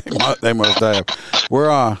litter. They must have.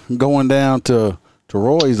 We're going down to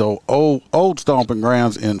Roy's old stomping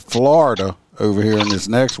grounds in Florida over here in this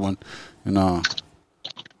next one, and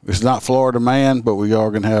it's not Florida man, but we are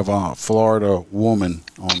going to have a Florida woman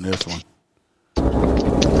on this one.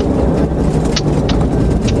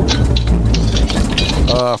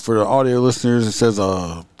 For the audio listeners, it says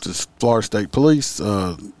this Florida State Police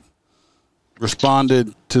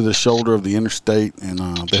responded to the shoulder of the interstate, and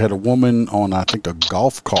they had a woman on, I think, a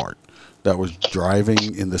golf cart that was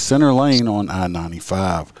driving in the center lane on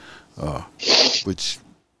I-95, which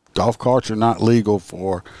golf carts are not legal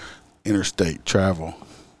for interstate travel.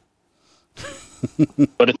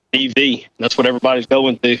 But it's EV. That's what everybody's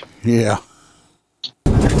going to. Yeah.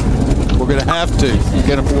 We're going to have to. You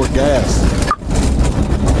can't afford gas.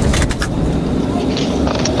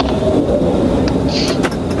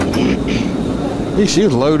 She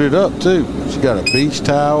was loaded up too. She got a beach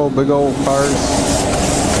towel, big old purse.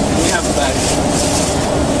 We have a bag.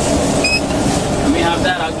 Let me have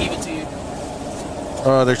that. I'll give it to you.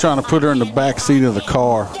 They're trying to put her in the back seat of the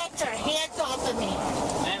car. Get your hands off of me.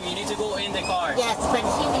 Ma'am, you need to go in the car. Yes, but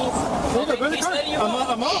he needs.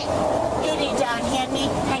 I'm up. You need to unhand me,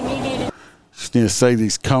 and you need to. Just need to say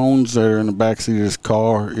these cones that are in the back seat of this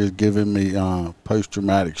car is giving me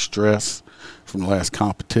post-traumatic stress from the last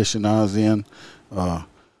competition I was in.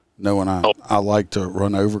 Knowing I like to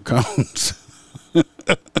run over cones. I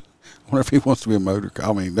wonder if he wants to be a motor car.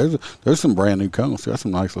 I mean, there's some brand new cones. That's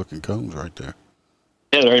some nice looking cones right there.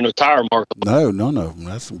 Yeah, there ain't no tire mark. No, none of them.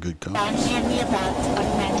 That's some good cones. Unhand me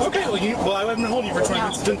about. Okay, well, I haven't been holding you for 20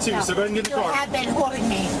 minutes too, so go ahead and get in the car. You have been holding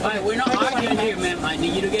me. All right, we're not arguing here, ma'am. I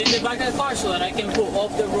need you to get in the back of the car so that I can pull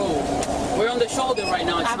off the road. We're on the shoulder right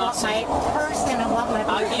now. It's not safe. I want my purse and I want my.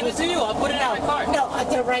 I'll give it to you. I'll put it in my car. No,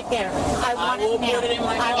 they're right there. I will put it in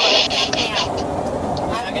my car. I want them now.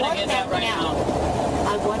 I'm not gonna get that right now.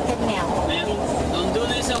 I want them now. Ma'am, don't do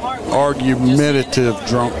this a hard way. Argumentative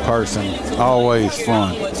drunk person. Always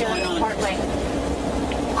fun.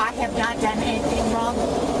 I have not done anything wrong.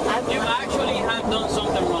 You actually have done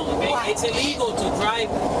something wrong, okay? What? It's illegal to drive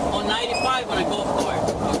on 95 on a golf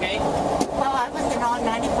cart, okay? Well, I wasn't on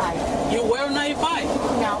 95. You were on 95?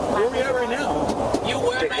 No. Where are we at right now? You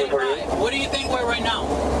were 95. What do you think we're right now?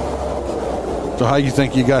 So how you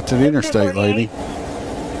think you got to the interstate, lady?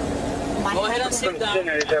 Go ahead and sit down.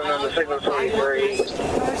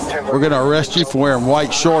 We're going to arrest you for wearing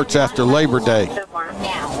white shorts after Labor Day.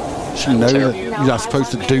 She knows that you're not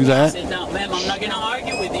supposed to do that. Sit down. Ma'am, I'm not going to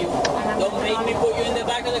argue with you. Don't make me put you in the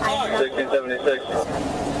back of the car. 1676.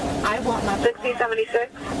 I want my 1676.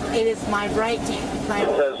 It is my right to.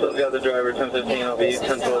 So got the driver 1015. I'll be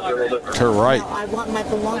 1012. To right. No, I want my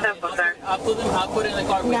belongings. I'll put it in the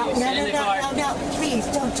car with you. Sit in the car. No, please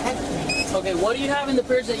don't touch me. Okay, what do you have in the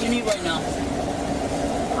purse that you need right now?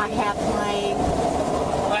 I have my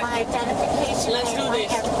identification. Let's do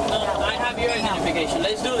this. I have your identification.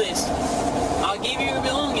 Let's do this. I'll give you your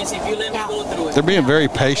belongings if you let me go through it. They're being very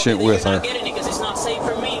patient with her. You're not getting it because it's not safe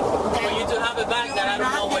for me for you to have a bag that I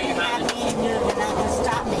don't know where you have it. You're not going to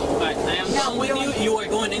stop me. Right, I am done with you. You are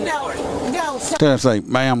going in the car. No, sir. Then I say,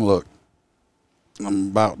 ma'am, look, I'm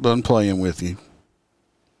about done playing with you.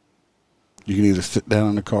 You can either sit down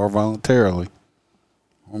in the car voluntarily,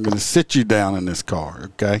 or I'm going to sit you down in this car,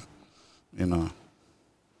 okay? And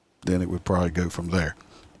then it would probably go from there.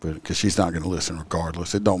 But because she's not going to listen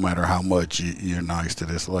regardless. It don't matter how much you're nice to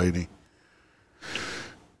this lady.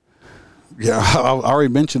 Yeah, I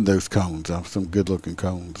already mentioned those cones. Some good-looking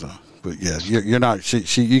cones. But yeah, you're not.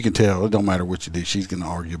 She. You can tell. It don't matter what you do. She's going to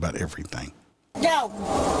argue about everything. No.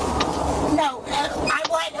 I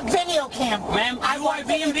want a video cam. Ma'am, I want to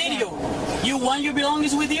be in video. You want your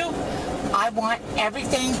belongings with you? I want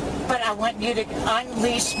everything, but I want you to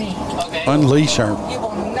unleash me. Okay. Unleash her. You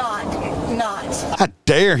will not. I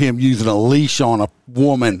dare him using a leash on a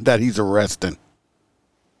woman that he's arresting.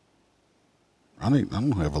 I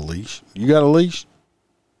don't have a leash. You got a leash?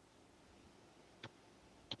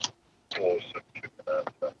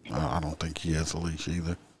 I don't think he has a leash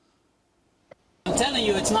either. I'm telling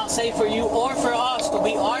you, it's not safe for you or for us to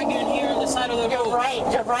be arguing here on the side of the road.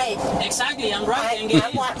 You're right. Exactly, I'm right. I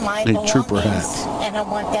want my belongings, and I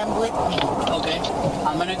want them with me. Okay,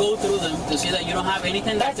 I'm going to go through them to see that you don't have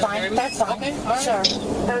anything that That's fine. That's fine. Okay, all right. Sure.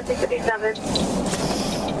 767.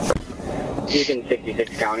 You can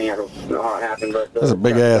 66 County. I don't know how it happened, but... That's a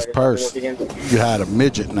big-ass purse. You had a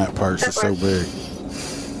midget in that purse. It's so big.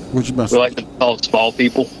 What you must? We like to call small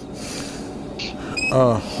people.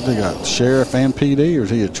 They got sheriff and PD, or is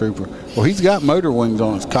he a trooper? Well, he's got motor wings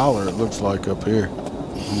on his collar. It looks like up here. I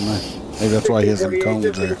don't know. Maybe that's why he has them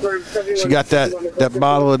cones there. She got that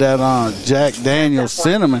bottle of that Jack Daniel's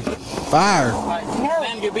cinnamon fire.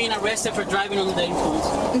 Ma'am, you're being arrested for driving under the influence.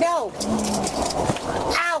 No.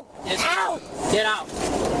 Out. Yes. Out. Get out.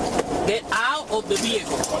 Get out of the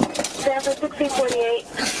vehicle.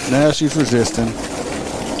 1648. Now she's resisting.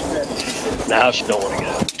 Now she don't want to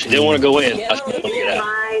go. She didn't want to go in. Now she want to get out.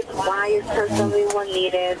 Why is 1071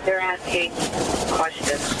 needed? They're asking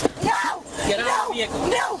questions. No. Get out of the vehicle.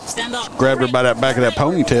 No. Stand up. Grabbed her by that back of that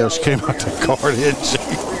ponytail. She came out the car, didn't she?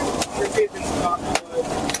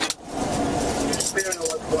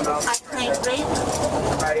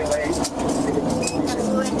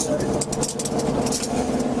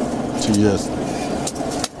 She just.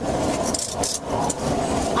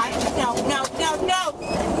 No.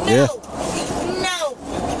 Yeah. No.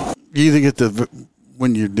 You either get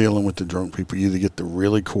when you're dealing with the drunk people, you either get the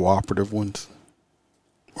really cooperative ones,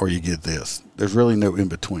 or you get this. There's really no in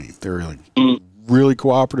between. They're really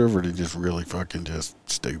cooperative, or they're just really fucking just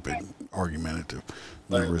stupid, argumentative,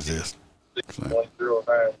 they resist. So.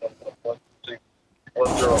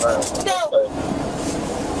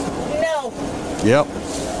 109. No. Yep.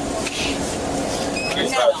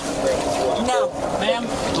 No. Ma'am,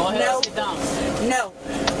 go ahead and sit down. No.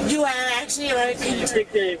 You are actually you are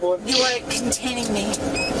containing me.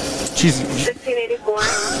 She's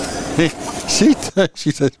 1684.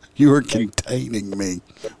 She said you were containing me.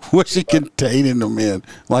 What's she containing them in?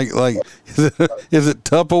 Like is it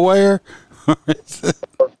Tupperware?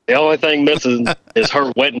 The only thing missing is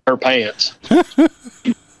her wetting her pants.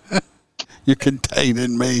 You're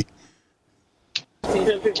containing me.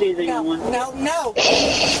 No.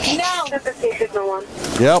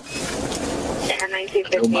 Yep. And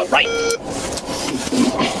 1950. Right.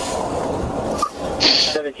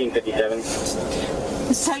 1757.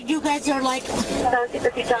 So you guys are like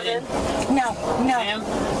 1757. No.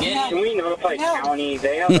 Can we notify county?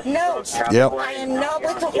 They have No. Yep. I am not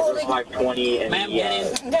with the holding. 520 and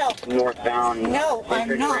No. northbound. No,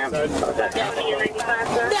 I'm not. No.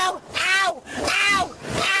 Ow!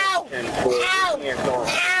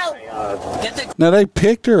 Now they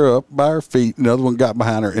picked her up by her feet. Another one got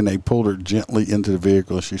behind her and they pulled her gently into the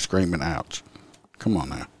vehicle. And she's screaming, "Ouch!" Come on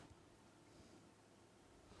now.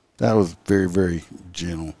 That was very, very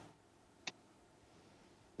gentle.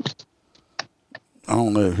 I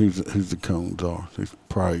don't know who's the cones are. It's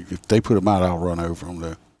probably if they put them out, I'll run over them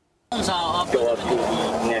though. Go up to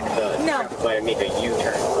the next make a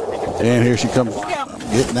U-turn. And here she comes,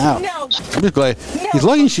 getting out. No. I'm just glad. He's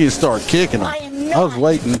lucky she didn't start kicking him. I was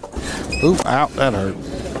waiting. Oop! Out! That hurt.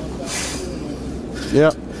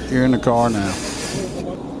 Yep, you're in the car now.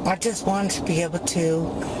 I just wanted to be able to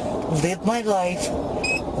live my life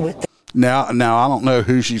with. Now I don't know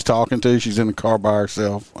who she's talking to. She's in the car by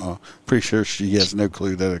herself. Pretty sure she has no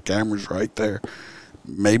clue that the camera's right there.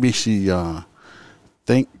 Maybe she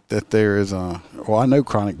think that there is well, I know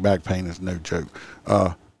chronic back pain is no joke.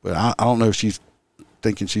 But I don't know if she's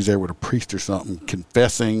thinking she's there with a priest or something,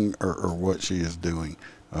 confessing or what she is doing.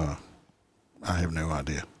 I have no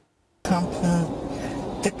idea.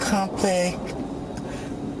 The conflict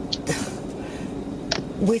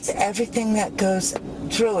with everything that goes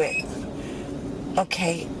through it.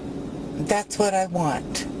 Okay, that's what I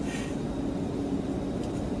want.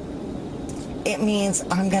 It means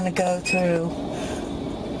I'm going to go through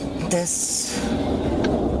this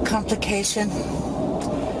complication,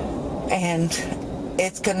 and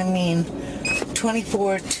it's going to mean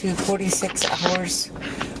 24 to 46 hours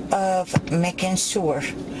of making sure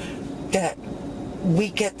that we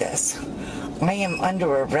get this. I am under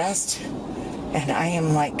arrest, and I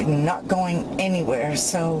am like not going anywhere,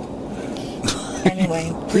 so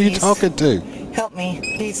anyway, please. Who are you talking to? Help me.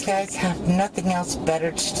 These guys have nothing else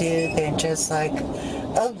better to do than just like,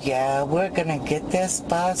 oh yeah, we're gonna get this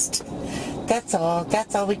bust. That's all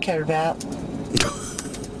we care about.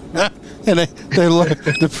 And they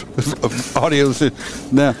the audio said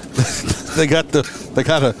now they got a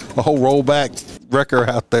whole rollback wrecker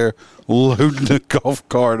out there loading the golf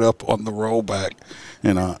cart up on the rollback,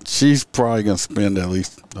 and she's probably gonna spend at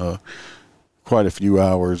least quite a few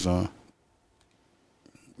hours in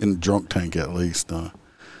the drunk tank at least.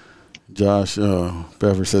 Josh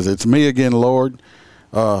Bever says, "It's me again, Lord.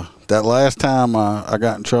 That last time I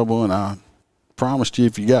got in trouble, and I promised you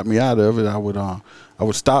if you got me out of it, I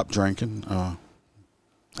would stop drinking.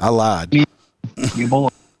 I lied. You boy.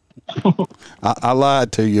 I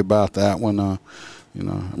lied to you about that one.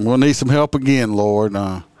 We'll need some help again, Lord.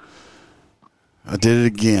 I did it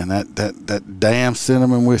again. That damn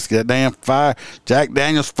cinnamon whiskey, that damn fire, Jack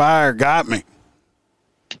Daniel's fire got me.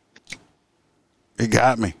 It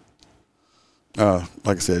got me.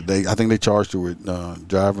 Like I said, I think they charged her with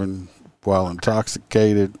driving while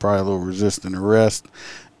intoxicated, probably a little resisting arrest,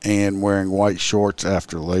 and wearing white shorts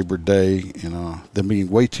after Labor Day, and them being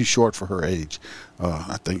way too short for her age.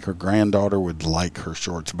 I think her granddaughter would like her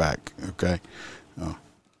shorts back. Okay,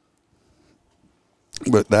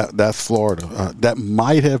 but that's Florida. That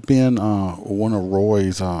might have been one of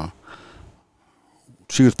Roy's.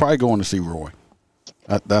 She was probably going to see Roy.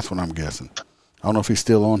 That's what I'm guessing. I don't know if he's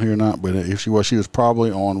still on here or not, but if she was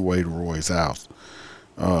probably on the way to Roy's house.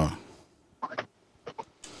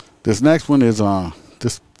 This next one is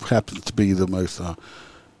this happens to be the most.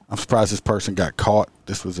 I'm surprised this person got caught.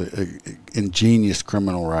 This was an ingenious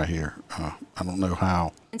criminal right here. I don't know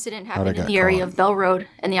how. Incident happened in the area of Bell Road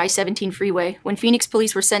and the I-17 freeway when Phoenix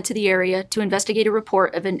police were sent to the area to investigate a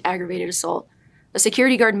report of an aggravated assault. A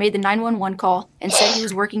security guard made the 911 call and said he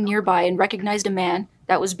was working nearby and recognized a man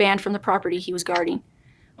that was banned from the property he was guarding.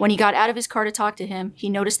 When he got out of his car to talk to him, he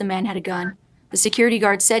noticed the man had a gun. The security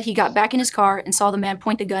guard said he got back in his car and saw the man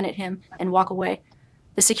point the gun at him and walk away.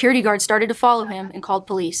 The security guard started to follow him and called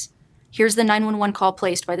police. Here's the 911 call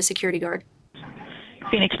placed by the security guard.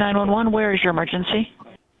 Phoenix 911, where is your emergency?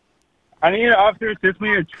 I need an officer to assist me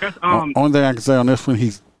or just, Only thing I can say on this one,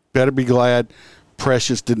 he's better be glad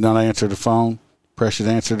Precious did not answer the phone. Precious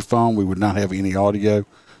answered the phone, we would not have any audio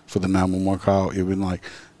for the 911 call. It would be like,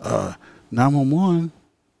 911?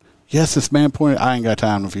 Yes, this man pointed. I ain't got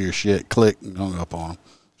time for your shit. Click and hung up on him.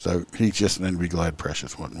 So he just need to be glad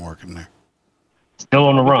Precious wasn't working there. Still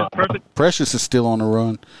on the run. Precious is still on the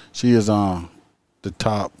run. She is the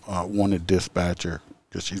top wanted dispatcher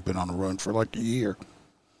because she's been on the run for like a year.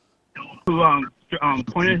 Who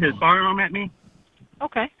pointed his firearm at me?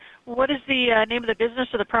 Okay. What is the name of the business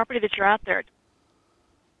or the property that you're out there?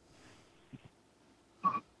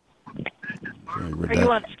 Are you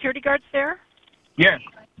on security guards there? Yes.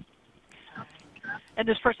 And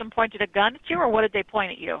this person pointed a gun at you, or what did they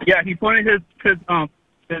point at you? Yeah, he pointed his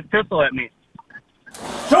pistol at me.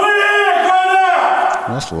 Show your hands right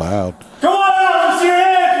now! That's loud. Come on out! Let's see your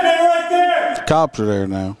hands, you man, right there! The cops are there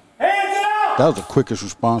now. Hands out! That was the quickest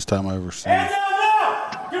response time I've ever seen. Hands out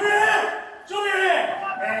now! Give me your hand! Show me your hand!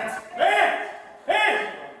 Hands!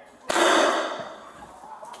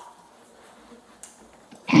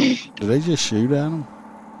 Hands! Did they just shoot at him?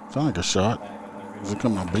 Sound like a shot. Is it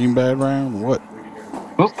coming a beanbag round or what?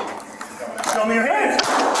 Show me your hands!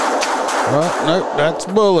 Well, nope, that's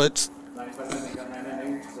bullets.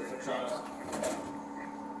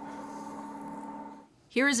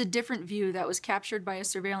 Here is a different view that was captured by a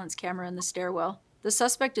surveillance camera in the stairwell. The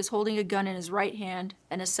suspect is holding a gun in his right hand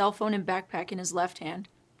and a cell phone and backpack in his left hand.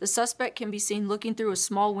 The suspect can be seen looking through a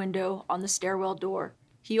small window on the stairwell door.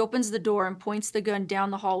 He opens the door and points the gun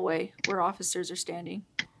down the hallway where officers are standing.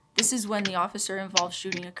 This is when the officer involved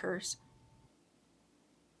shooting occurs.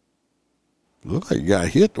 Looked like he got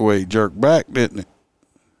hit the way he jerked back, didn't it?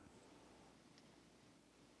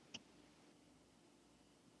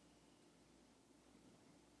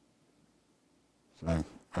 So,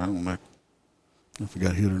 I don't know if he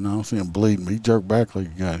got hit or not. I don't see him bleeding, but he jerked back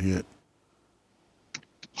like he got hit.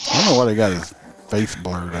 I don't know why they got his face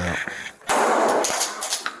blurred out.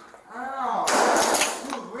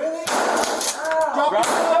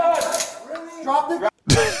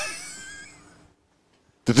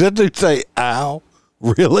 Did that dude say, ow?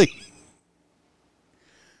 Really?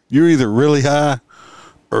 You're either really high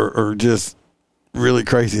or just really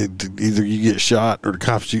crazy. Either you get shot or the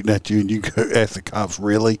cops shooting at you and you go ask the cops,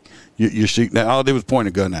 really? You're shooting at, all I did was point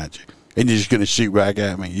a gun at you. And you're just going to shoot back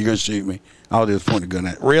at me. You're going to shoot me. All I did was point a gun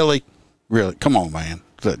at you. Really? Really? Come on, man.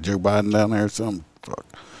 Is that Joe Biden down there or something? Fuck.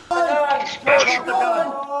 Drop the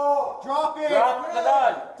gun. Drop it. Drop the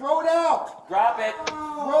gun. Throw it out. Drop it.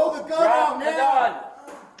 Throw the gun out now.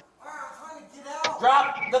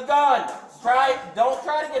 Drop the gun. Drop the gun. Don't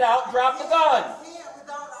try to get out. Drop the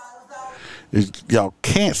gun. Y'all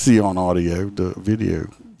can't see on audio. The video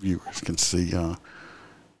viewers can see.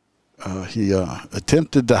 He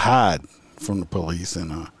attempted to hide from the police,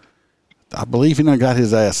 and I believe he done got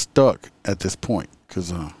his ass stuck at this point.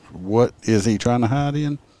 Because what is he trying to hide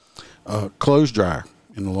in? Clothes dryer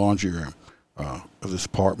in the laundry room of this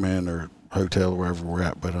apartment or hotel or wherever we're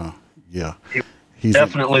at. But yeah, he's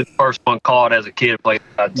definitely the first one caught as a kid playing.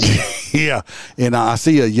 Yeah, and I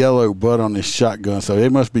see a yellow butt on this shotgun, so they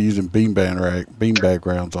must be using beanbag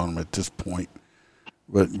rounds on him at this point.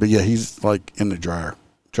 But yeah, he's like in the dryer.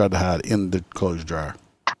 Tried to hide in the clothes dryer.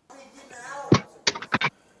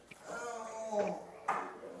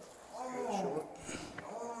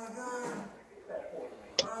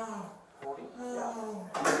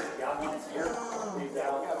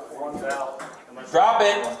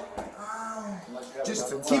 it.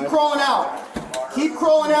 Just keep crawling out. Keep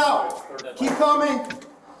crawling out. Keep coming.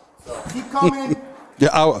 Keep coming.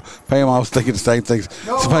 Yeah, Pam, I was thinking the same thing.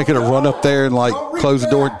 Somebody could have run up there and closed the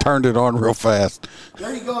door and turned it on real fast.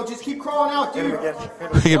 There you go. Just keep crawling out, dude.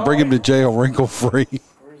 We can bring him to jail wrinkle free.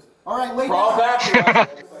 All right, lay Crawl down.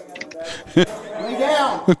 back. Lay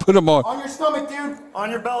down. We put him on. On your stomach, dude. On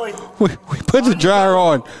your belly. We put the dryer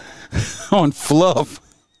on fluff.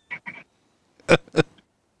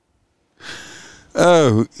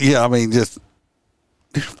 Oh, yeah, I mean, just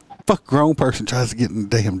fuck grown person tries to get in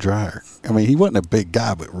the damn dryer. I mean, he wasn't a big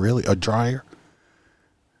guy, but really, a dryer?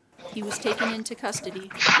 He was taken into custody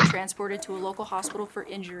and transported to a local hospital for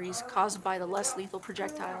injuries caused by the less lethal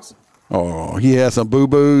projectiles. Oh, he had some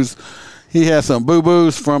boo-boos. He had some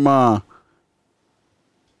boo-boos from the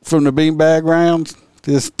beanbag rounds.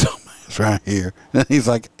 This dumbass right here. And he's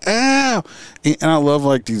like, ow! And I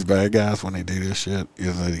love, these bad guys when they do this shit,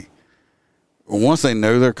 is that once they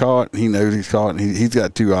know they're caught, he knows he's caught, and he's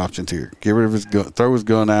got two options here. Get rid of his gun, throw his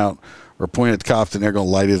gun out, or point at the cops, and they're going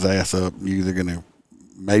to light his ass up. You're either going to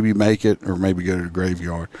maybe make it or maybe go to the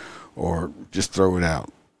graveyard or just throw it out.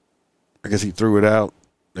 I guess he threw it out.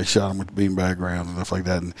 They shot him with the beanbag rounds and stuff like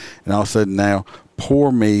that. And all of a sudden now,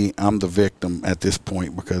 poor me, I'm the victim at this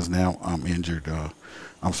point because now I'm injured.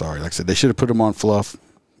 I'm sorry. Like I said, they should have put him on fluff.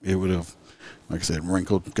 It would have, like I said,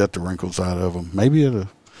 got the wrinkles out of him. Maybe it would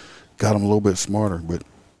have got him a little bit smarter. But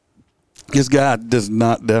this guy does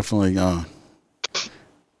not definitely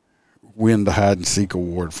win the hide-and-seek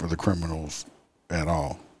award for the criminals at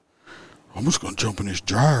all. I'm just going to jump in this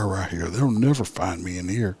dryer right here. They'll never find me in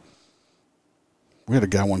here. We had a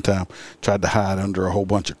guy one time tried to hide under a whole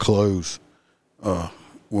bunch of clothes when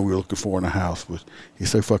we were looking for in the house. But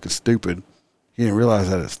he's so fucking stupid, he didn't realize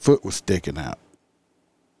that his foot was sticking out.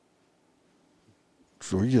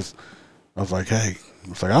 So I was like, hey.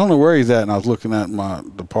 I don't know where he's at. And I was looking at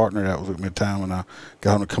the partner that was with me at the time, and I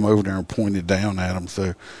got him to come over there and pointed down at him.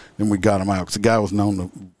 So then we got him out because the guy was known to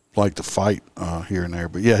like to fight here and there.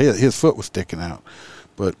 But yeah, his foot was sticking out.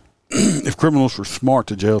 But if criminals were smart,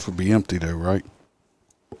 the jails would be empty though, right?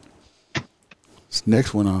 This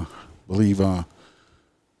next one, I believe, if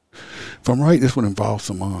I'm right, this one involves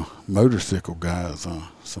some motorcycle guys,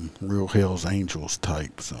 some real Hell's Angels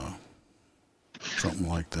types, something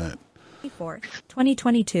like that.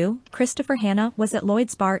 2022, Christopher Hanna was at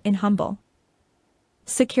Lloyd's Bar in Humble.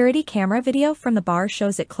 Security camera video from the bar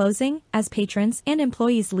shows it closing as patrons and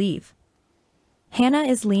employees leave. Hanna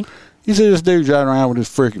is lean. You see this dude driving around with his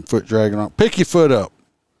freaking foot dragging on. Pick your foot up.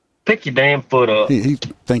 Pick your damn foot up. He's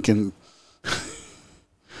thinking.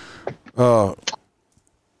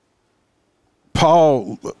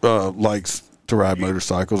 Paul likes to ride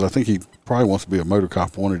motorcycles. I think he probably wants to be a motor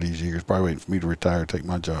cop one of these years. Probably waiting for me to retire and take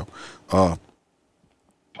my job. But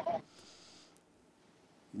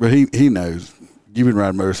he knows. You've been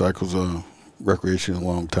riding motorcycles recreation a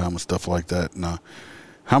long time and stuff like that. And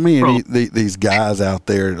how many of these guys out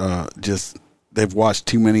there they've watched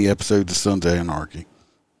too many episodes of Sons of Anarchy?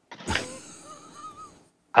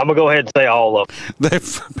 I'm going to go ahead and say all of them.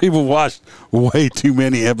 People watched way too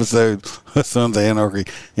many episodes of Sons of Anarchy,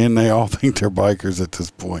 and they all think they're bikers at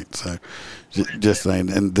this point. So, just saying.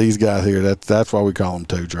 And these guys here, that's why we call them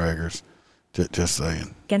toe draggers. Just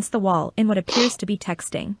saying. Against the wall in what appears to be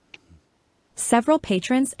texting. Several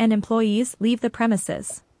patrons and employees leave the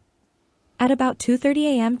premises. At about 2:30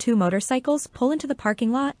 a.m., two motorcycles pull into the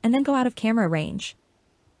parking lot and then go out of camera range.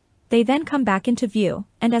 They then come back into view,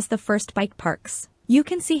 and as the first bike parks, you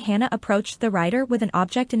can see Hanna approach the rider with an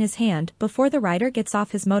object in his hand before the rider gets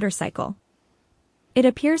off his motorcycle. It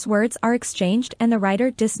appears words are exchanged and the rider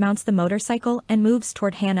dismounts the motorcycle and moves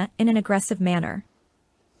toward Hanna in an aggressive manner.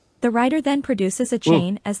 The rider then produces a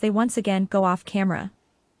chain as they once again go off camera.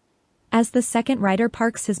 As the second rider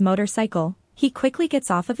parks his motorcycle, he quickly gets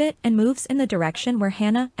off of it and moves in the direction where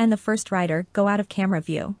Hanna and the first rider go out of camera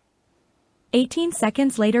view. 18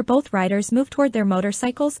 seconds later, both riders move toward their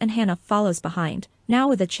motorcycles and Hanna follows behind, now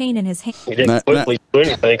with a chain in his hand. He didn't quickly do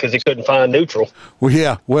anything because he couldn't find neutral. Well,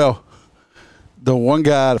 yeah. Well, the one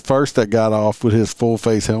guy first that got off with his full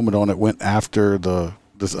face helmet on it went after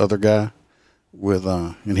this other guy with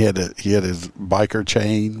and he had his biker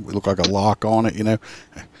chain. It looked like a lock on it, you know.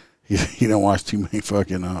 He don't watch too many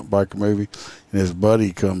fucking biker movies, and his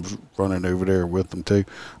buddy comes running over there with him too.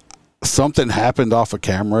 Something happened off of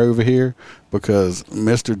camera over here because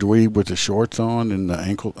Mr. Dweeb with the shorts on and the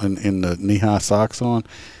ankle and the knee-high socks on,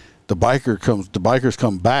 the bikers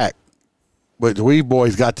come back, but Dweeb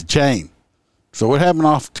boy's got the chain. So what happened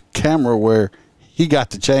off camera where he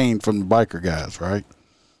got the chain from the biker guys, right?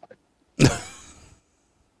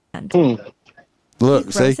 Look,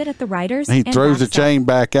 he throws see? it at the riders He and throws the backs chain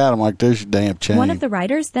back at him like, there's your damn chain. One of the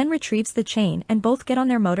riders then retrieves the chain and both get on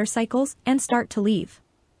their motorcycles and start to leave.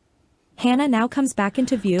 Hannah now comes back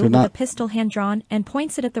into view with a pistol hand drawn and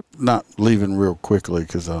points it at the... Not leaving real quickly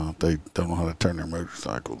because they don't know how to turn their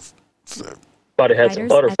motorcycles. So. Thought he had some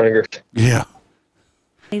butterfingers. Yeah.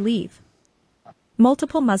 They leave.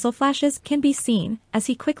 Multiple muzzle flashes can be seen as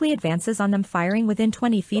he quickly advances on them, firing within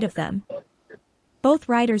 20 feet of them. Both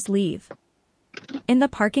riders leave. In the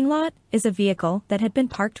parking lot is a vehicle that had been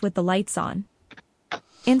parked with the lights on.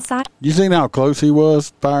 Inside... You seen how close he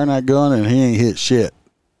was firing that gun and he ain't hit shit.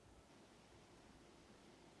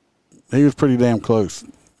 He was pretty damn close.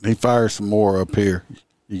 He fires some more up here.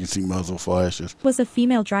 You can see muzzle flashes. Was a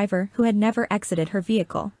female driver who had never exited her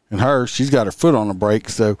vehicle. And she's got her foot on the brake,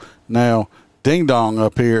 so now Ding Dong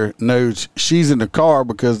up here knows she's in the car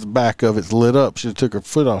because the back of it's lit up. She took her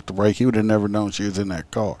foot off the brake. He would have never known she was in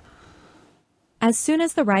that car. As soon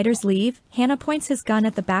as the riders leave, Hannah points his gun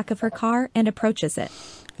at the back of her car and approaches it.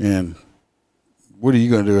 And what are you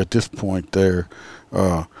going to do at this point there,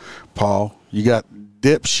 Paul? You got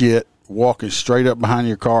dipshit walking straight up behind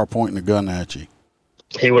your car pointing a gun at you.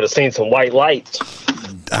 He would have seen some white lights.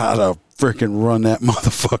 I'd have freaking run that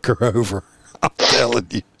motherfucker over. I'm telling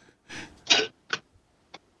you.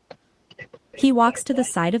 He walks to the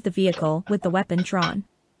side of the vehicle with the weapon drawn.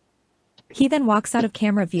 He then walks out of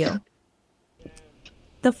camera view.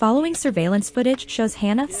 The following surveillance footage shows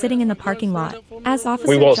Hannah sitting in the parking lot as Officer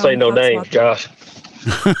We won't John say no Cox names, walks Josh.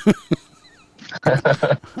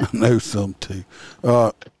 I know some too.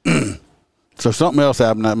 So something else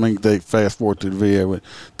happened. I mean, they fast forward to the video.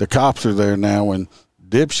 The cops are there now, and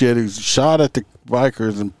dipshit who's shot at the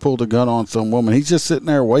bikers and pulled a gun on some woman. He's just sitting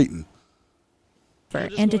there waiting.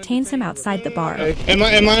 And detains him outside the bar. Am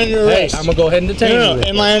I under arrest? Hey, I'm gonna go ahead and detain you.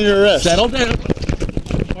 Am I under arrest? Settle down.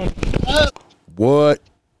 What?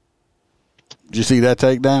 Did you see that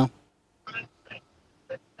takedown?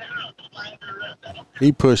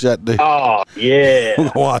 He pushed that dude. Oh, yeah.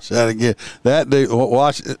 Watch that again. That dude,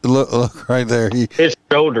 watch it. Look right there. His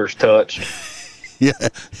shoulders touched. Yeah,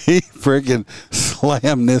 he freaking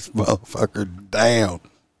slammed this motherfucker down.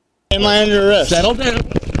 Am I under arrest? Settle down.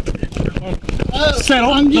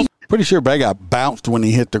 Settle. I'm just... Pretty sure Bay got bounced when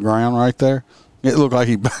he hit the ground right there. It looked like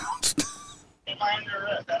he bounced.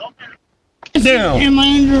 Down. Am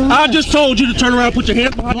I under arrest? I just told you to turn around and put your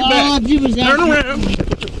hands behind your back. Turn around.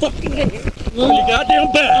 Put your fucking hands on your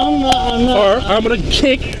goddamn back. I'm not. Or I'm going to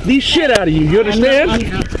kick the shit out of you. You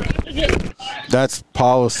understand? That's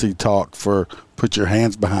policy talk for put your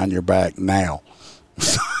hands behind your back now.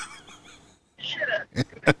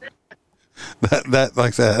 that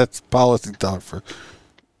like that. That's policy talk for.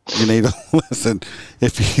 You need to listen.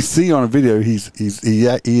 If you see on a video, he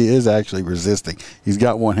is actually resisting. He's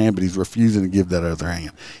got one hand, but he's refusing to give that other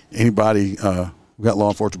hand. Anybody, we got law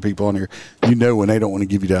enforcement people on here. You know when they don't want to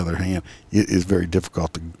give you the other hand, it is very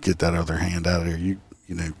difficult to get that other hand out of there. You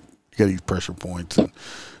know, you got to use pressure points and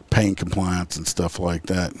pain compliance and stuff like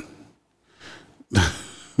that.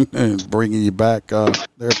 And bringing you back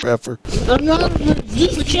there, Pepper. I'm not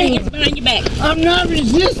resisting. Put your hands behind your back. I'm not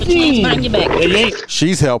resisting. Behind your back.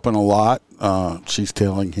 She's helping a lot. She's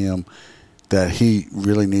telling him that he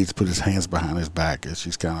really needs to put his hands behind his back as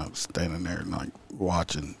she's kind of standing there and like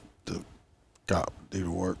watching the cop do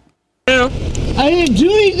the work. I didn't do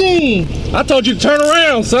anything. I told you to turn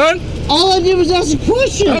around, son. All I did was ask a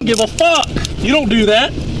question. I don't give a fuck. You don't do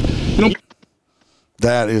that. You don't.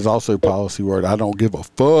 That is also policy word. I don't give a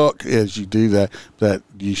fuck as you do that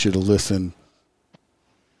you should have listened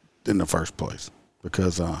in the first place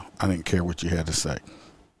because I didn't care what you had to say.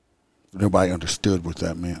 Nobody understood what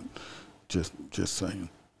that meant. Just saying.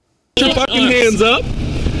 Put your fucking hands up.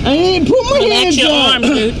 I didn't put my hands up. Arms,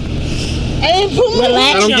 dude. I didn't put my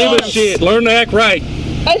I don't give a shit. Learn to act right.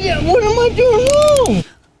 What am I doing wrong?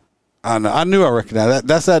 I know. I knew I recognized that.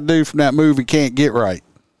 That's that dude from that movie Can't Get Right.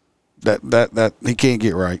 That he can't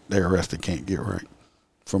get right. They're arrested. Can't get right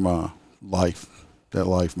from Life. That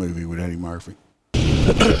Life movie with Eddie Murphy.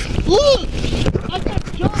 Look, I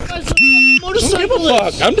got shot by some motorcyclist. Don't give a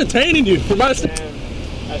fuck. I'm detaining you for my. I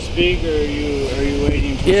speak, or are you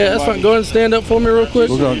waiting? For Yeah, that's fine. Go ahead and stand up for me real quick.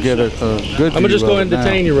 We're gonna get a good. I'm gonna just go ahead and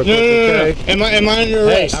detain you real quick. No. Okay? Am I under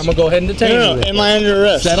arrest? Hey, I'm gonna go ahead and detain you. Am I under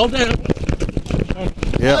arrest? Settle down.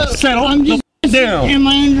 Yeah. Settle. I'm just down. Am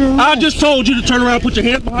I under arrest? I just told you to turn around and put your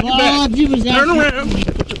hands behind your back. All I did was ask Turn around.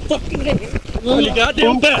 Put your fucking hands on your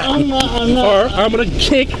goddamn back. I'm not. Or I'm gonna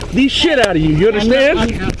kick the shit out of you. You understand?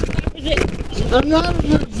 I'm not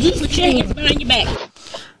resisting. Put your hands behind your back.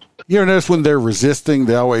 You ever notice when they're resisting,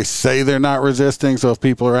 they always say they're not resisting. So if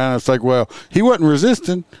people are around, it's like, well, he wasn't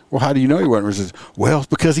resisting. Well, how do you know he wasn't resisting? Well, it's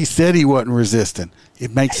because he said he wasn't resisting.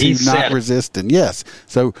 It makes you not resisting. Yes.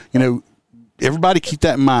 So, everybody keep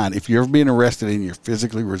that in mind. If you're ever being arrested and you're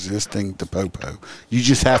physically resisting the popo, you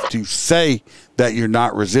just have to say that you're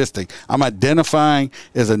not resisting. I'm identifying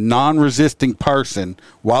as a non-resisting person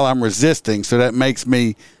while I'm resisting, so that makes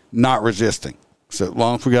me not resisting. So as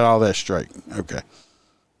long as we got all that straight. Okay.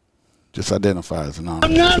 Just identify as a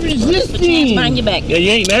non-resisting. I'm not resisting. Behind your back. Yeah,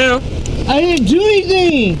 you ain't now. I didn't do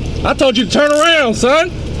anything. I told you to turn around,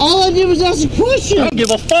 son. All I did was ask a question. I don't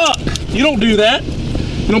give a fuck. You don't do that.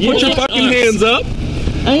 You don't put your fucking hands up.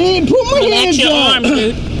 I didn't put my hands up. Relax your arms,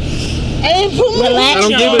 dude. I didn't put my hands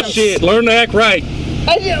up. I don't give a shit. Learn to act right.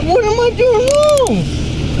 What am I doing wrong?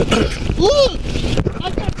 Look.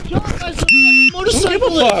 I got jumped by some motorcyclist. Don't give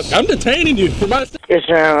a fuck. I'm detaining you for my... Yes,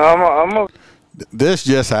 I'm This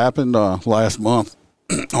just happened last month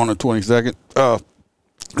on the 22nd.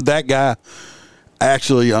 That guy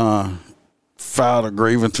actually filed a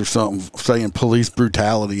grievance or something saying police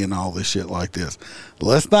brutality and all this shit like this.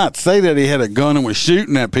 Let's not say that he had a gun and was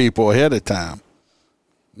shooting at people ahead of time.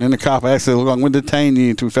 And then the cop actually said, look, I'm going to detain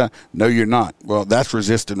you until we find... No, you're not. Well, that's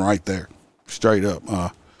resisting right there. Straight up.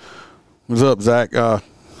 What's up, Zach? How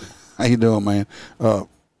you doing, man?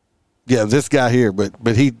 Yeah, this guy here,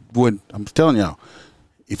 but he would. I'm telling y'all,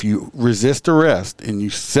 if you resist arrest and you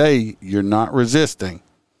say you're not resisting,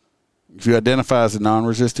 if you identify as a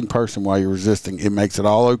non-resisting person while you're resisting, it makes it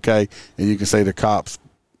all okay, and you can say the cops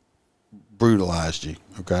brutalized you.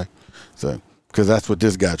 Okay, so because that's what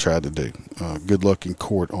this guy tried to do. Good luck in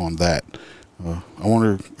court on that. I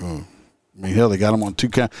wonder. Hell, they got him on 2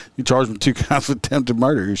 counts. You charged him 2 counts of attempted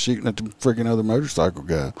murder. You're shooting at the freaking other motorcycle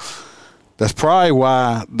guy. That's probably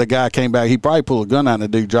why the guy came back. He probably pulled a gun out and the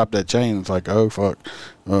dude dropped that chain. It's like, oh, fuck.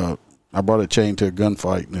 I brought a chain to a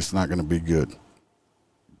gunfight, and it's not going to be good.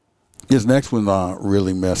 This next one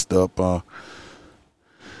really messed up.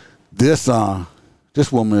 This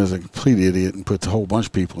woman is a complete idiot and puts a whole bunch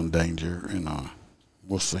of people in danger, and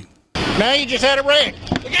we'll see. Now you just had a wreck.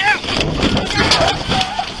 Look out!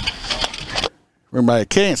 Everybody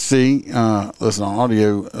can't see, listen on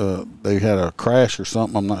audio, they had a crash or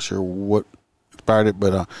something. I'm not sure what inspired it,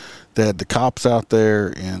 but they had the cops out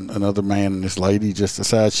there and another man, and this lady just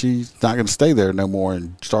decides she's not going to stay there no more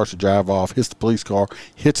and starts to drive off, hits the police car,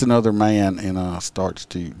 hits another man, and starts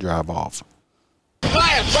to drive off.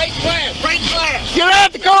 Glass, break glass, break glass. Get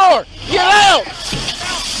out the car! Get out!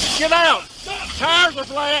 Get out! Tires are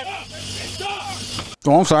flat.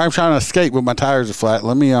 Oh, I'm sorry. I'm trying to escape, but my tires are flat.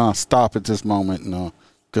 Let me stop at this moment, and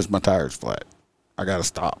because my tire's flat, I got to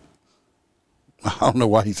stop. I don't know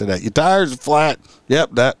why he said that. Your tires are flat. Yep,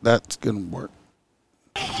 that's gonna work.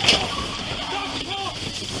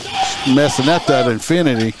 Messing up that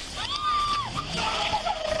Infinity.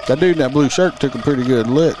 That dude in that blue shirt took a pretty good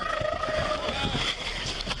lick.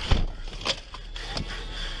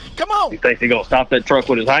 Come on. You think they're gonna stop that truck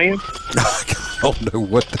with his hand? I don't know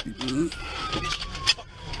what they.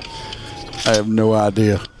 I have no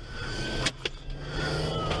idea.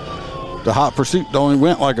 The hot pursuit only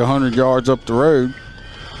went like 100 yards up the road.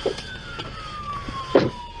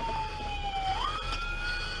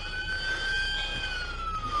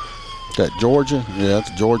 That Georgia? Yeah, that's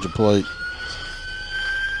a Georgia plate.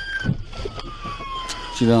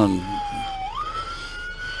 She done.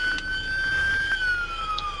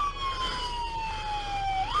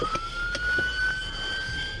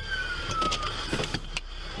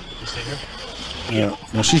 Yeah,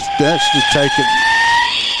 now that's just taking.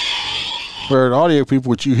 For the audio people,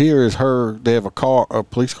 what you hear is her. They have a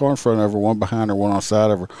police car in front of her, one behind her, one on the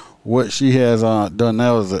side of her. What she has done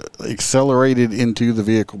now is accelerated into the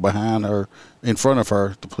vehicle behind her, in front of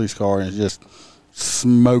her, the police car, and is just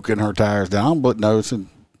smoking her tires down. But noticing,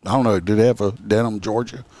 I don't know. Do they have a Denham,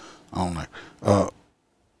 Georgia? I don't know.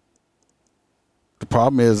 The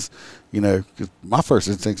problem is, cause my first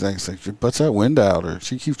instinct is, she puts that window out, or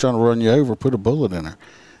she keeps trying to run you over, put a bullet in her.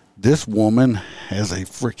 This woman has a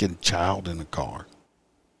freaking child in the car.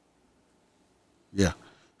 Yeah,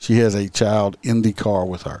 she has a child in the car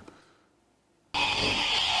with her.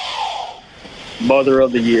 Mother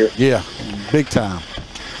of the year. Yeah, big time.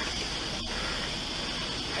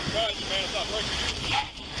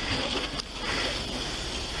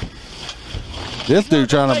 This dude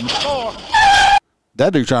trying to.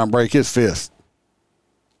 That dude trying to break his fist.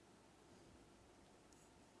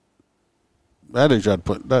 That dude tried to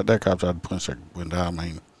put that cop tried to punch that window. I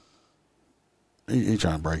mean, he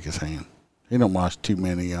trying to break his hand. He don't watch too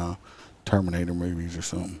many Terminator movies or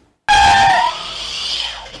something.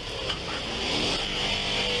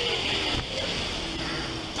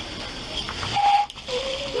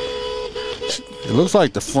 It looks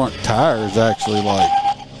like the front tire is actually like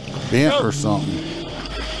bent or something.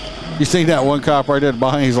 You seen that one cop right there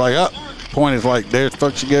behind? He's like, up. Point is like, there the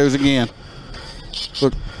fuck she goes again.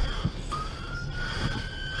 Look.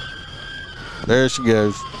 There she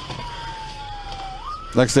goes.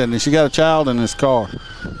 Like I said, and she got a child in this car.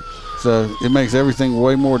 So it makes everything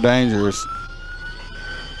way more dangerous.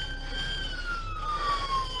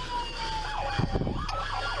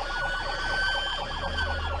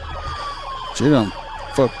 She done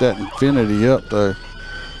fucked that Infiniti up though.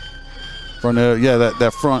 From the, yeah,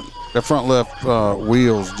 that front left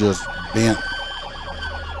wheel's just bent.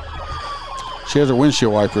 She has her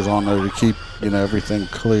windshield wipers on there to keep, everything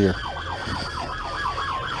clear.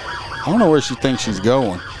 I don't know where she thinks she's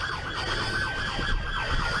going.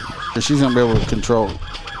 But she's gonna be able to control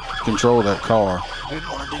that car.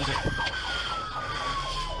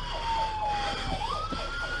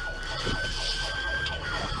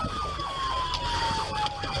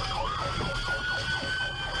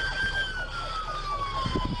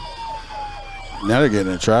 Now they're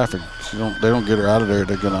getting in traffic. They don't get her out of there.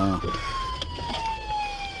 They're gonna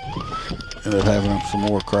end up having some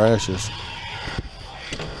more crashes.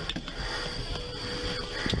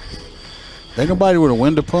 Ain't nobody with a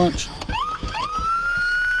window punch.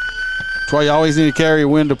 That's why you always need to carry a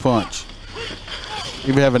window punch.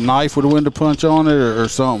 You have a knife with a window punch on it or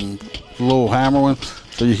something, a little hammer one,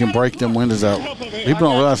 so you can break them windows out. People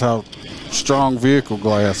don't realize how strong vehicle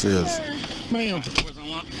glass is. Ma'am.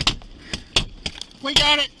 We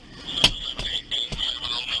got it.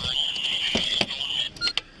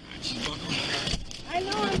 I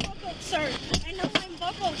know I'm buckled, sir. I know I'm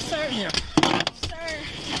buckled, sir. Yeah.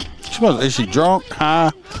 Sir. Is she drunk,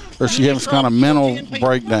 high, or is she having some kind of mental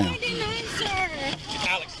breakdown?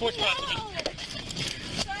 Alex, switch back to me.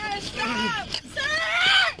 Sir, stop. Sir,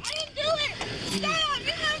 I didn't do it. Stop.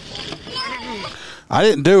 No. I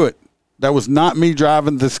didn't do it. That was not me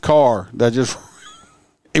driving this car. That just,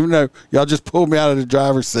 even though y'all just pulled me out of the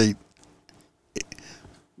driver's seat,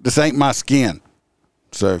 this ain't my skin.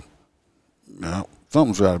 So, no,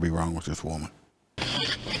 something's got to be wrong with this woman.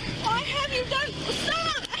 Why have you done?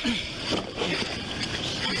 Stop.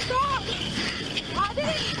 Stop. I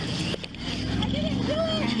didn't do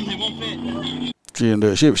it. It won't fit. She didn't do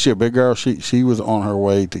it. She a big girl. She was on her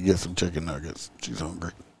way to get some chicken nuggets. She's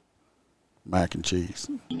hungry. Mac and cheese.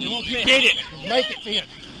 It won't fit. Get it. Make it fit.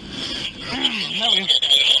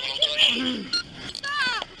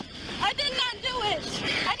 Stop. I did not do it.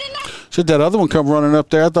 I did not. Should that other one come running up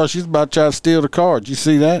there? I thought she was about to try to steal the car. Did you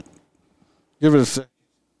see that? Give it a second.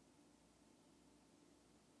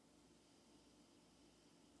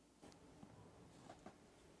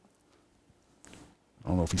 I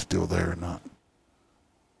don't know if he's still there or not.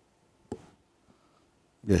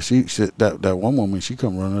 Yeah, she said that one woman, she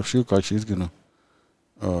come running up. She looked like she's gonna.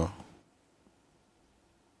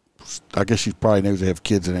 I guess she probably knows they have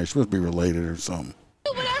kids in there. She must be related or something.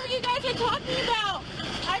 Whatever you guys are talking about.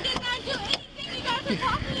 I did not do anything you guys are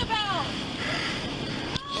talking about.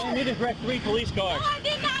 I need to wreck 3 police cars. No, I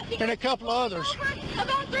did not. And a couple others.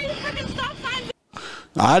 About 3 freaking stop signs.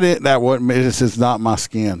 I didn't. That wasn't me. This is not my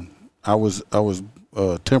skin. I was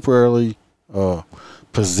temporarily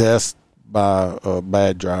possessed by a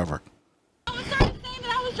bad driver. I was saying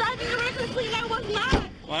that I was driving recklessly and I was not.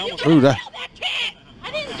 Well, you Ooh, that. that kid.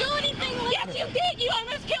 I didn't do anything. Yes, you did. You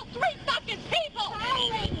almost killed 3 fucking people.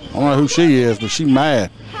 I don't know who she is, but she mad.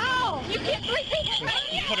 How? You killed 3 people.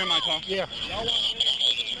 You put her in my car. Yeah.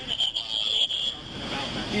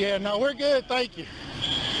 Yeah, no, we're good. Thank you.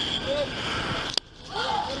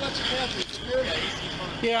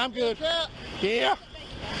 Yeah, I'm good. Yeah.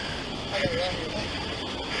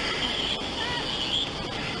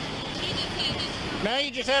 Now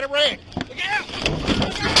you just had a wreck. Look out!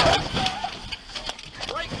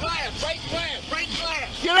 Break glass! Break glass! Break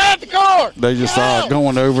glass! Get out the car! They just saw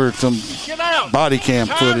going over some Get out! body cam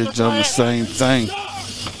footage on the same thing.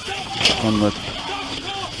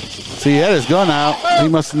 See, he had his gun out. He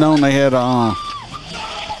must have known they had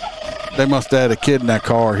they must have had a kid in that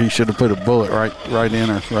car. He should have put a bullet right in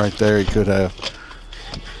her, right there. He could have.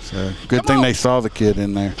 So good thing they saw the kid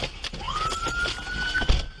in there.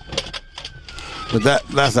 But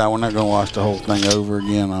that's that. We're not gonna watch the whole thing over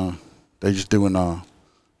again. They just doing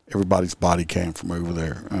everybody's body cam from over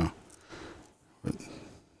there. But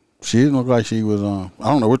she didn't look like she was. I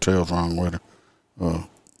don't know what the hell's wrong with her.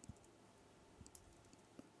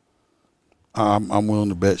 I'm willing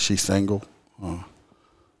to bet she's single.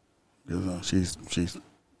 She's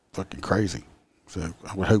fucking crazy. So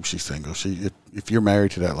I would hope she's single. If you're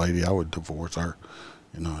married to that lady, I would divorce her.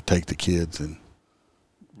 Take the kids and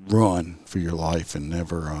run for your life and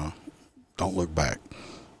never don't look back.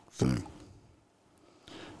 So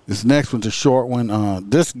this next one's a short one.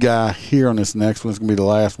 This guy here on this next one's going to be the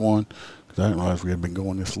last one because I didn't realize we had been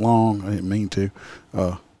going this long. I didn't mean to.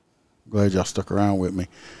 Glad y'all stuck around with me.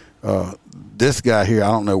 This guy here, I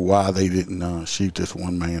don't know why they didn't shoot this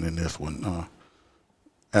one man in this one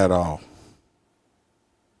at all.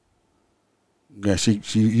 Yeah,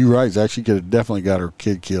 you're right, Zach. She could have definitely got her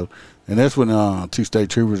kid killed. And this one, 2 state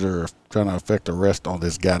troopers are trying to effect arrest on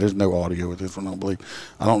this guy. There's no audio with this one, I don't believe.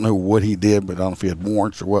 I don't know what he did, but I don't know if he had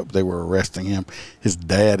warrants or what, but they were arresting him. His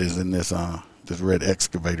dad is in this red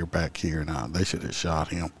excavator back here, and they should have shot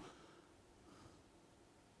him.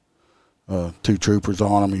 2 troopers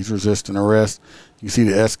on him. He's resisting arrest. You see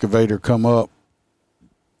the excavator come up,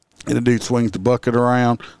 and the dude swings the bucket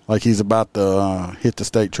around like he's about to hit the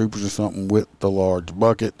state troopers or something with the large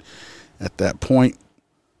bucket. At that point,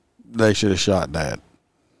 they should have shot Dad.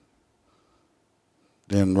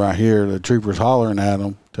 Then right here, the trooper's hollering at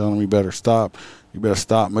him, telling him, you better stop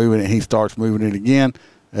moving it. He starts moving it again.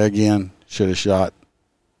 Again, should have shot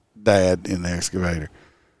Dad in the excavator.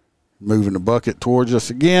 Moving the bucket towards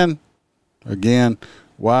us again. Again,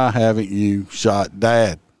 why haven't you shot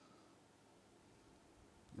Dad?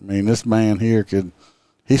 I mean, this man here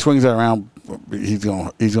he swings that around, he's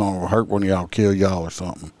gonna hurt one of y'all, kill y'all or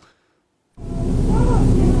something.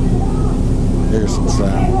 Here's some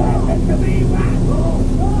sound.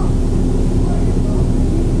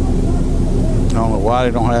 I don't know why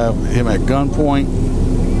they don't have him at gunpoint.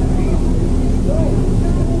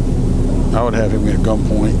 I would have him at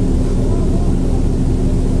gunpoint.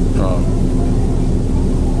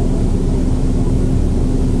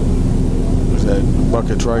 There's that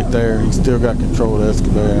bucket's right there. He's still got control of the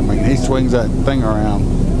excavator. I mean, he swings that thing around.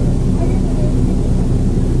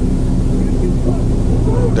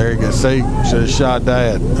 There you go. See, should have shot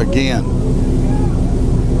Dad again.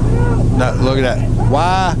 Now, look at that.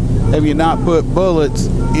 Why have you not put bullets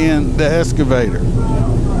in the excavator?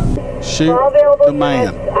 Shoot the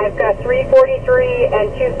man. I've got 343 and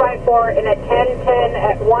 254 and a 1010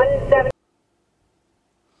 at 170.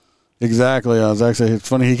 Exactly. It's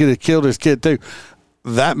funny. He could have killed his kid too.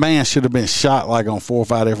 That man should have been shot like on 4 or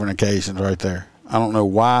 5 different occasions right there. I don't know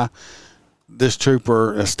why this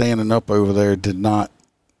trooper that's standing up over there did not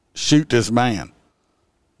shoot this man.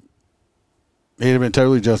 He'd have been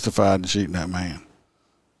totally justified in shooting that man.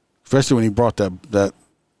 Especially when he brought that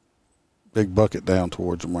big bucket down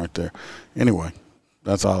towards him right there. Anyway,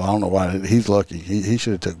 that's all. I don't know why. He's lucky. He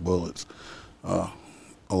should have took bullets. A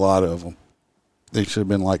lot of them. They should have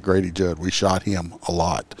been like Grady Judd. We shot him a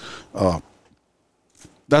lot.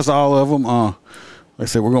 That's all of them. Like I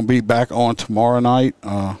said, we're going to be back on tomorrow night,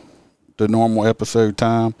 the normal episode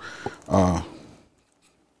time.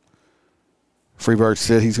 Freebird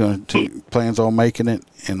said he's going to plans on making it,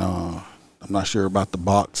 and I'm not sure about the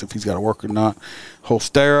box if he's got to work or not.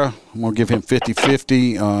 Holstera, I'm going to give him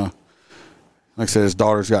 50-50. Like I said, his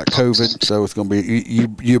daughter's got COVID, so it's going to be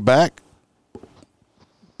you back,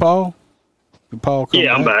 Paul. Did Paul come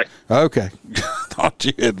I'm back. Okay, thought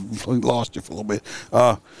you had lost you for a little bit.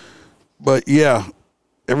 But yeah,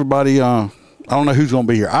 everybody. I don't know who's going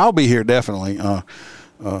to be here. I'll be here definitely.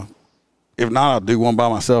 If not, I'll do one by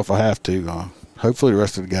myself. I have to. Hopefully, the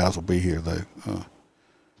rest of the guys will be here though.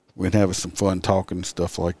 We'd have some fun talking and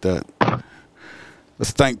stuff like that.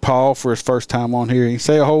 Let's thank Paul for his first time on here. He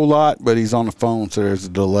say a whole lot, but he's on the phone, so there's a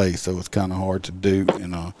delay, so it's kind of hard to do.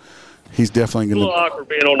 And he's definitely going to. A little awkward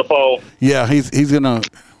being on the phone. Yeah, he's gonna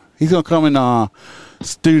come in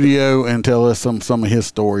studio and tell us some of his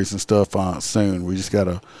stories and stuff soon. We just got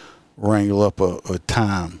to wrangle up a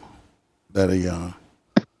time that he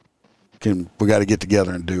can. We got to get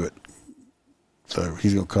together and do it. So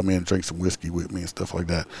he's going to come in and drink some whiskey with me and stuff like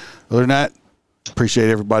that. Other than that, appreciate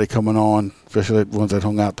everybody coming on, especially the ones that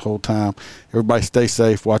hung out the whole time. Everybody stay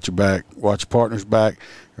safe. Watch your back. Watch your partner's back.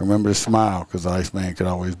 And remember to smile, because the Iceman could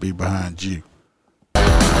always be behind you.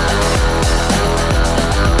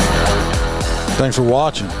 Thanks for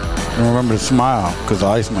watching. And remember to smile, because the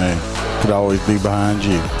Iceman could always be behind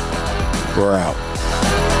you. We're out.